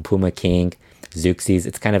 Marco, Puma King, Zuxis,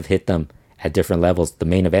 it's kind of hit them at different levels. The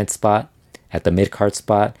main event spot, at the mid card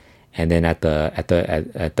spot, and then at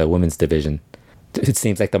the women's division. It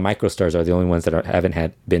seems like the microstars are the only ones that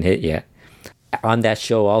haven't been hit yet. On that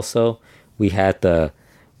show also, we had the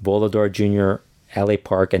Volador Jr., LA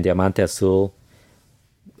Park, and Diamante Azul.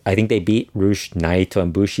 I think they beat Rush, Naito,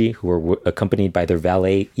 and Bushi, who were accompanied by their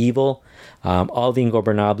valet, Evil. All the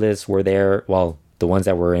Ingobernables were there, well, the ones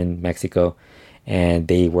that were in Mexico, and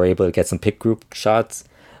they were able to get some pit group shots.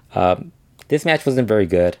 This match wasn't very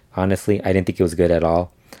good, honestly. I didn't think it was good at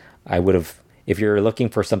all. I would have, if you're looking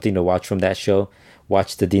for something to watch from that show,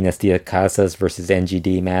 watch the Dinastia Casas versus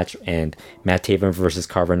NGD match and Matt Taven versus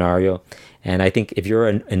Carvanario. And I think if you're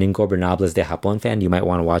an Ingobernables de Japón fan, you might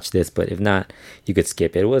want to watch this, but if not, you could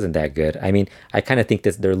skip it. It wasn't that good. I mean, I kind of think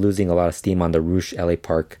that they're losing a lot of steam on the Rush LA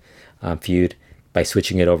Park feud by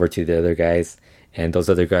switching it over to the other guys. And those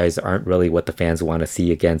other guys aren't really what the fans want to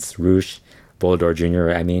see against Rush, Volador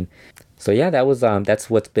Jr., I mean. So yeah, that's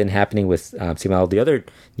what's been happening with CML. The other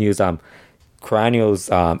news, Cranio's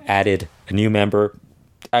added a new member.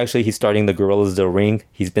 Actually, he's starting the Guerrillas del Ring.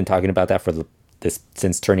 He's been talking about that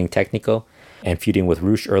since turning technical and feuding with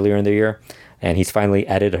Rush earlier in the year. And he's finally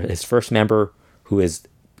added his first member, who is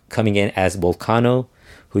coming in as Volcano,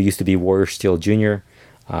 who used to be Warrior Steel Jr.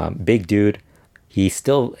 Big dude. He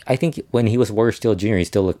still, I think when he was Warrior Steel Jr., he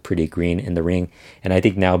still looked pretty green in the ring. And I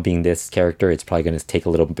think now being this character, it's probably going to take a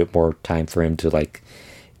little bit more time for him to like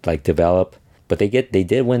develop. But they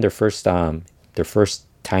did win their first time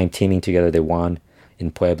teaming together. They won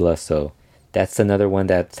in Puebla, so that's another one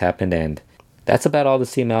that's happened. And that's about all the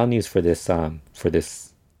CML news for this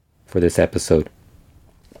episode.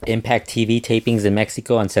 Impact TV tapings in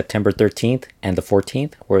Mexico on September 13th and the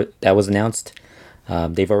 14th, where that was announced.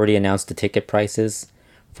 They've already announced the ticket prices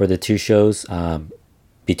for the two shows,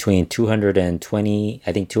 between 220,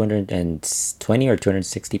 I think 220 or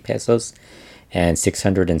 260 pesos and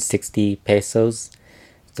 660 pesos.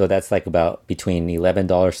 So that's like about between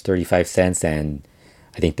 $11.35 and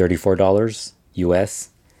I think $34 US.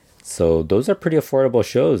 So those are pretty affordable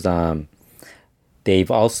shows.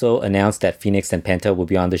 They've also announced that Phoenix and Penta will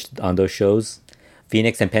be on those shows.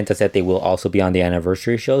 Phoenix and Penta said they will also be on the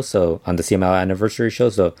anniversary show, so on the CML anniversary show.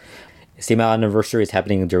 So CML anniversary is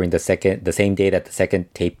happening during the same day that the second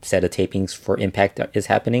set of tapings for Impact is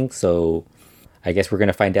happening. So I guess we're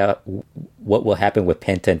gonna find out what will happen with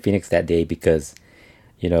Penta and Phoenix that day, because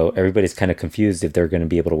everybody's kind of confused if they're going to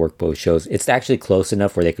be able to work both shows. It's actually close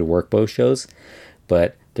enough where they could work both shows,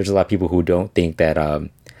 but there's a lot of people who don't think that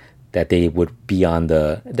that they would be on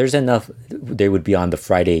they would be on the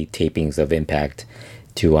Friday tapings of Impact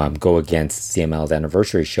to go against CML's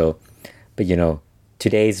anniversary show. But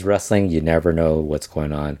today's wrestling, you never know what's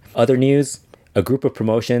going on. Other news, a group of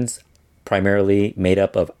promotions primarily made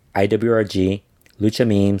up of IWRG, Lucha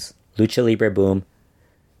Memes, Lucha Libre Boom,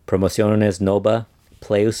 Promociones Nova,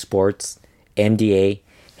 Playo Sports, MDA,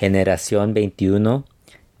 Generación 21,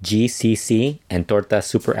 GCC, and Torta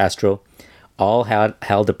Super Astro all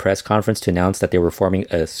held a press conference to announce that they were forming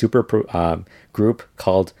a super group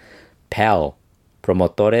called PAL,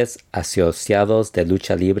 Promotores Asociados de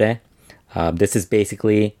Lucha Libre. This is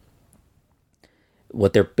basically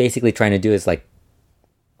what they're basically trying to do is like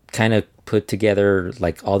kind of put together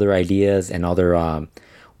like all their ideas and all their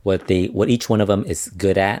what each one of them is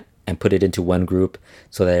good at and put it into one group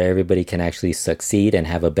so that everybody can actually succeed and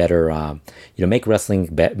have a better make make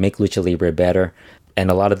Lucha Libre better. And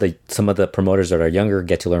some of the promoters that are younger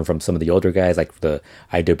get to learn from some of the older guys, like the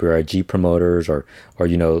IWRG promoters or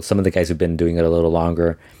some of the guys who've been doing it a little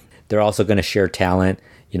longer. They're also going to share talent,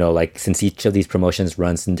 like since each of these promotions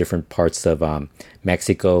runs in different parts of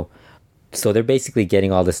Mexico. So they're basically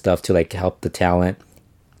getting all this stuff to like help the talent,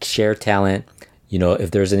 share talent.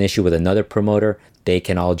 If there's an issue with another promoter, they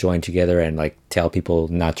can all join together and like tell people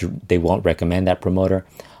they won't recommend that promoter.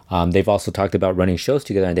 They've also talked about running shows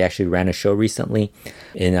together, and they actually ran a show recently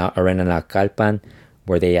in Arena Naucalpan,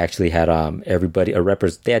 where they actually had everybody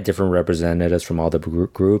they had different representatives from all the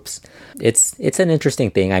groups. It's an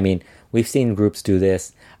interesting thing. I mean, we've seen groups do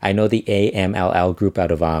this. I know the AMLL group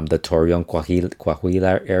out of the Torreon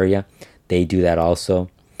Coahuila area, they do that also.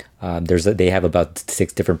 They have about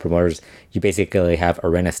 6 different promoters. You basically have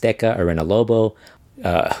Arena Azteca, Arena Lobo.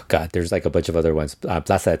 There's like a bunch of other ones.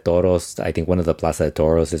 Plaza de Toros, I think one of the Plaza de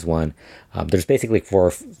Toros is one. There's basically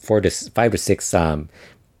 5 to 6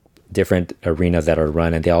 different arenas that are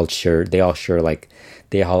run, and they all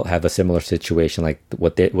have a similar situation like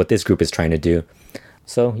what this group is trying to do.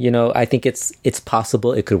 So I think it's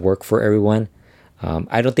possible it could work for everyone.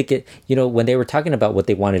 I don't think when they were talking about what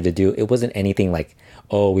they wanted to do, it wasn't anything like,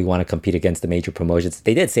 oh, we want to compete against the major promotions.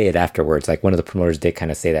 They did say it afterwards. Like one of the promoters did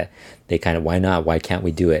kind of say that why not? Why can't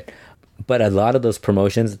we do it? But a lot of those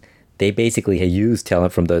promotions, they basically use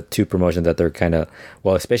talent from the 2 promotions that they're kind of,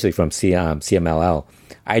 especially from CMLL.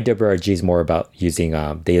 IWRG is more about using,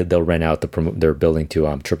 they'll rent out their building to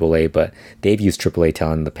AAA, but they've used AAA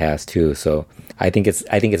talent in the past too. So I think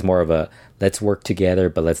it's more of a, let's work together,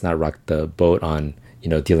 but let's not rock the boat on,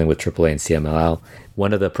 dealing with AAA and CMLL.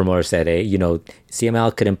 One of the promoters said, hey,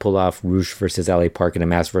 CMLL couldn't pull off Rouge versus LA Park in a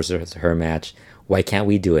mask versus her match. Why can't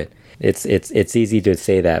we do it? It's easy to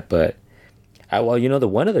say that, but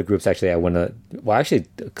one of the groups actually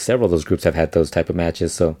several of those groups have had those type of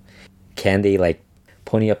matches. So can they like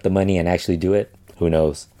pony up the money and actually do it? Who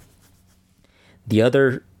knows? The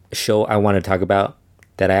other show I want to talk about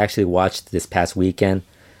that I actually watched this past weekend.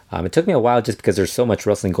 It took me a while just because there's so much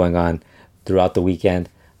wrestling going on throughout the weekend.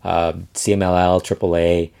 CMLL,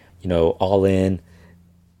 AAA, All In,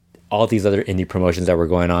 all these other indie promotions that were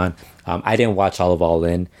going on. I didn't watch all of All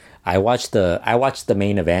In. I watched the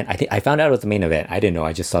main event. I found out it was the main event. I didn't know.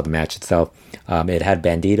 I just saw the match itself. It had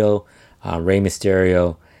Bandito, Rey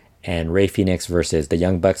Mysterio, and Rey Fenix versus the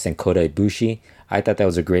Young Bucks and Kota Ibushi. I thought that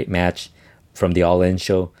was a great match from the All In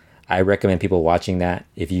show. I recommend people watching that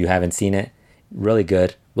if you haven't seen it. Really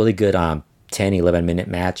good 10-11 minute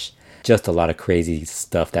match. Just a lot of crazy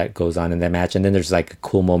stuff that goes on in that match. And then there's like a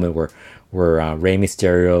cool moment where Rey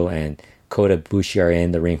Mysterio and Kota Ibushi are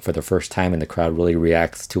in the ring for the first time and the crowd really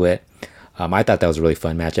reacts to it. I thought that was a really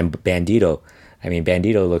fun match. And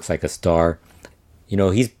Bandito looks like a star.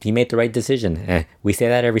 He made the right decision. We say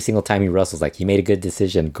that every single time he wrestles. Like, he made a good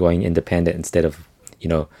decision going independent instead of,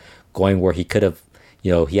 going where he could have.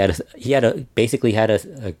 basically had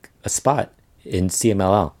a spot in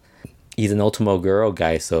CMLL. He's an Ultimo Girl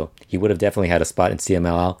guy, so he would have definitely had a spot in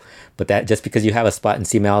CMLL. But that just because you have a spot in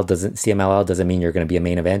CMLL doesn't mean you're going to be a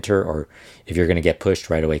main eventer or if you're going to get pushed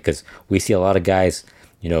right away. Because we see a lot of guys,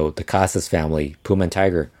 the Casas family, Puma and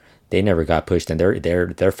Tiger, they never got pushed, and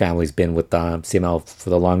their family's been with CMLL for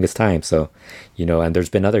the longest time. So, and there's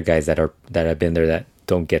been other guys that have been there that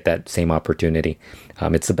don't get that same opportunity.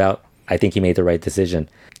 It's about, I think he made the right decision,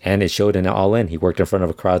 and it showed in All In. He worked in front of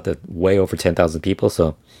a crowd that way over 10,000 people.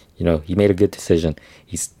 So, he made a good decision.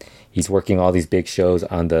 He's working all these big shows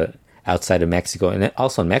on the outside of Mexico and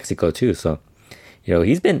also in Mexico too. So,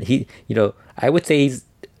 I would say he's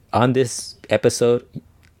on this episode.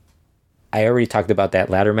 I already talked about that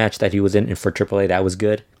ladder match that he was in for AAA. That was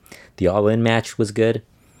good. The All In match was good.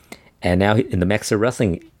 And now in the Mexa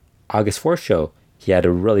Wrestling August 4th show, he had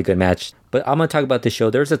a really good match. But I'm going to talk about this show.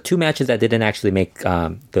 There's two matches that didn't actually make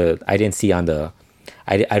I didn't see on the,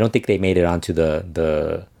 I don't think they made it onto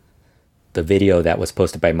the video that was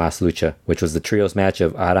posted by Mas Lucha, which was the trios match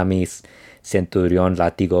of Aramis, Centurion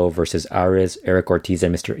Latigo versus Ares, Eric Ortiz,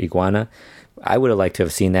 and Mr. Iguana. I would have liked to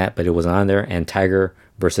have seen that, but it wasn't on there. And Tiger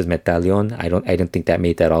versus Metalion. I didn't think that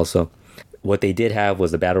made that also. What they did have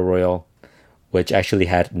was the Battle Royal, which actually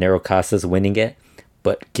had Nero Casas winning it.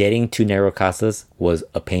 But getting to Nero Casas was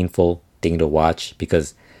a painful thing to watch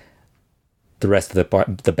because the rest of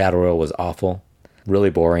the Battle Royal was awful.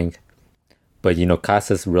 Really boring. But,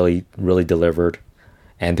 Casas really, really delivered.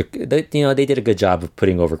 And, they did a good job of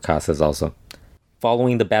putting over Casas also.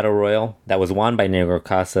 Following the Battle Royal that was won by Nero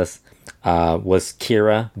Casas was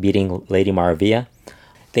Kira beating Lady Maravilla.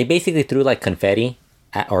 They basically threw like confetti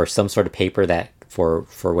or some sort of paper that for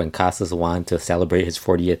when Casas won to celebrate his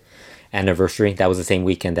 40th anniversary. That was the same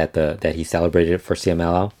weekend that he celebrated it for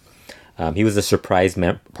CMLL. He was a surprise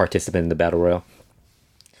participant in the Battle Royal.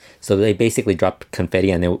 So they basically dropped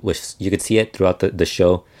confetti, and you could see it throughout the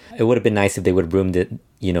show. It would have been nice if they would have broomed it,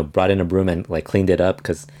 brought in a broom and like cleaned it up,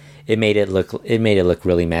 because it made it look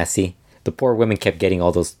really messy. The poor women kept getting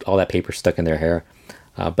all that paper stuck in their hair.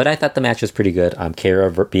 But I thought the match was pretty good.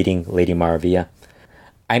 Kira beating Lady Maravilla.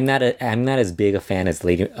 I'm not as big a fan of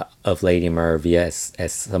Lady Maravilla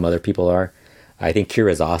as some other people are. I think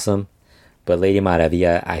Kira is awesome, but Lady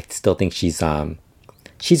Maravilla, I still think she's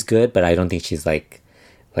good, but I don't think she's like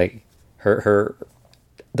her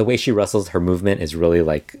the way she wrestles, her movement is really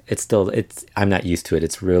like I'm not used to it.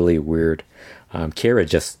 It's really weird. Kira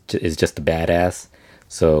is just a badass.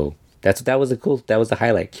 So that was the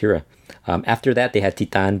highlight, Kira. After that, they had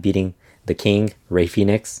Titan beating the King, Rey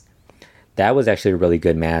Fenix. That was actually a really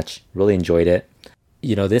good match. Really enjoyed it.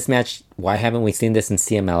 This match, why haven't we seen this in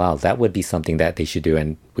CMLL? That would be something that they should do,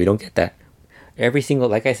 and we don't get that.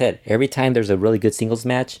 Like I said, every time there's a really good singles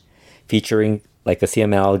match featuring like a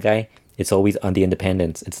CMLL guy, it's always on the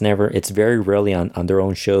independents. It's very rarely on their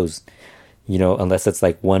own shows, unless it's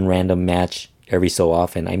like one random match every so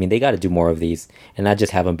often. I mean, they got to do more of these and not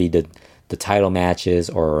just have them be the title matches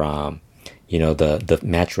or, the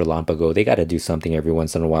match Relampago. They got to do something every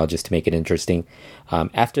once in a while just to make it interesting.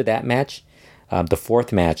 After that match, the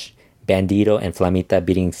fourth match, Bandito and Flamita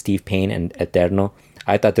beating Steve Payne and Eterno.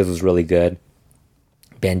 I thought this was really good.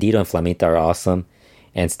 Bandito and Flamita are awesome,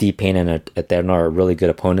 and Steve Payne and Eterno are really good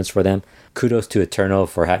opponents for them. Kudos to Eterno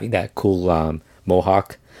for having that cool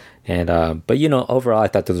mohawk. And but overall, I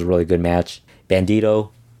thought this was a really good match.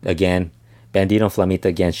 Bandito and Flamita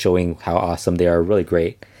again showing how awesome they are. Really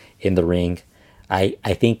great in the ring. I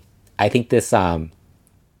think this a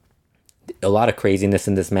lot of craziness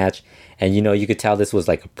in this match, and you could tell this was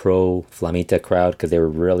like a pro Flamita crowd because they were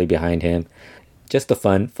really behind him. Just a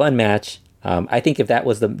fun match. I think if that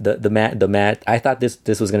was the match, I thought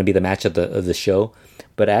this was going to be the match of the show,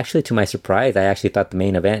 but actually, to my surprise, I actually thought the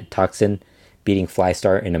main event, Toxin beating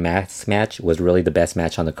Flystar in a mask match, was really the best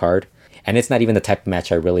match on the card. And it's not even the type of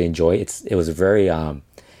match I really enjoy. It was very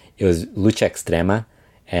it was lucha extrema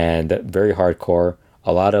and very hardcore.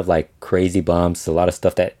 A lot of like crazy bumps, a lot of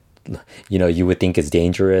stuff that you would think is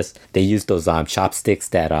dangerous. They used those chopsticks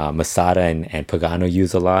that Masada and Pagano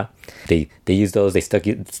use a lot. They used those. They stuck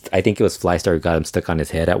it. I think it was Flystar who got him stuck on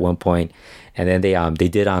his head at one point, and then they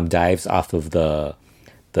did dives off of the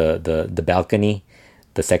balcony,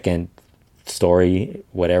 the second story,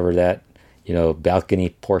 whatever that balcony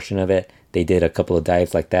portion of it. They did a couple of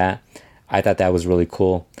dives like that. I thought that was really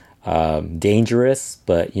cool. Dangerous,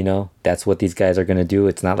 but that's what these guys are gonna do.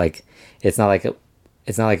 It's not like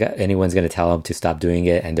anyone's going to tell them to stop doing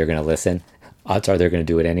it and they're going to listen. Odds are they're going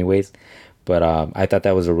to do it anyways. But I thought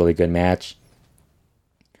that was a really good match.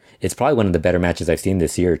 it's probably one of the better matches I've seen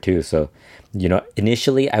this year too. So,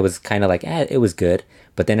 initially I was kind of like, it was good,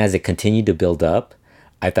 but then as it continued to build up,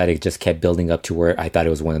 I thought it just kept building up to where I thought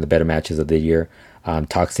it was one of the better matches of the year.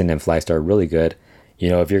 Toxin and Flystar are really good.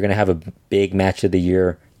 If you're gonna have a big match of the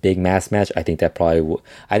year, big mass match, I think that probably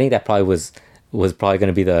was probably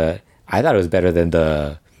gonna be I thought it was better than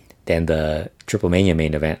the Triple Mania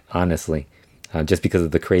main event, honestly, just because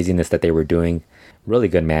of the craziness that they were doing. Really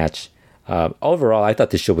good match. Overall, I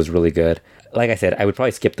thought this show was really good. Like I said, I would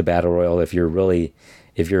probably skip the battle royal if you're really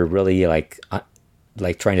like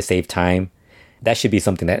trying to save time. That should be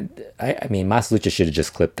something that I mean, Mas Lucha should have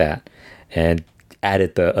just clipped that and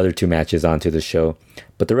added the other two matches onto the show.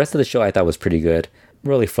 But the rest of the show I thought was pretty good,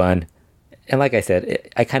 really fun. And like I said,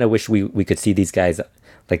 I kind of wish we could see these guys.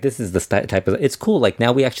 Like, this is the type of, it's cool. Like,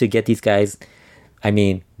 now we actually get these guys. I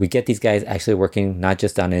mean, we get these guys actually working not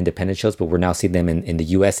just on independent shows, but we're now seeing them in the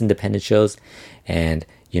US independent shows, and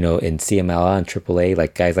in CMLL and AAA,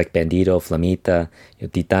 like guys like Bandito, Flamita,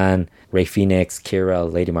 Titan, Ray Phoenix,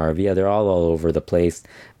 Kira, Lady Maravilla. They're all over the place,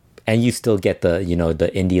 and you still get the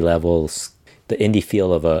the indie levels, the indie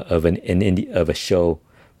feel of a show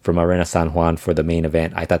from Arena San Juan for the main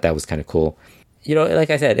event. I thought that was kind of cool.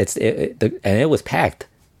 Like I said, and it was packed.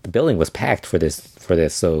 The building was packed for this.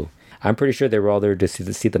 So I'm pretty sure they were all there to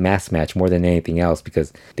see the mass match more than anything else,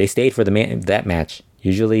 because they stayed for that match.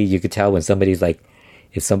 Usually, you could tell when somebody's like,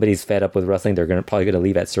 if somebody's fed up with wrestling, they're probably gonna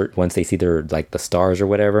leave once they see their like the stars or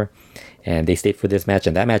whatever. And they stayed for this match,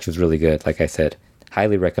 and that match was really good. Like I said,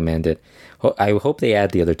 highly recommend it. I hope they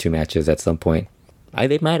add the other two matches at some point.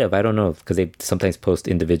 They might have. I don't know, because they sometimes post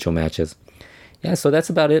individual matches. Yeah, so that's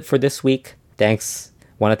about it for this week. Thanks.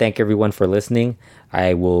 Want to thank everyone for listening.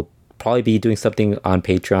 I will probably be doing something on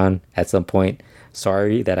Patreon at some point.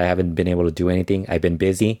 Sorry that I haven't been able to do anything. I've been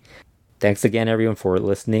busy. Thanks again, everyone, for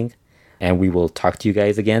listening, and we will talk to you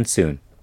guys again soon.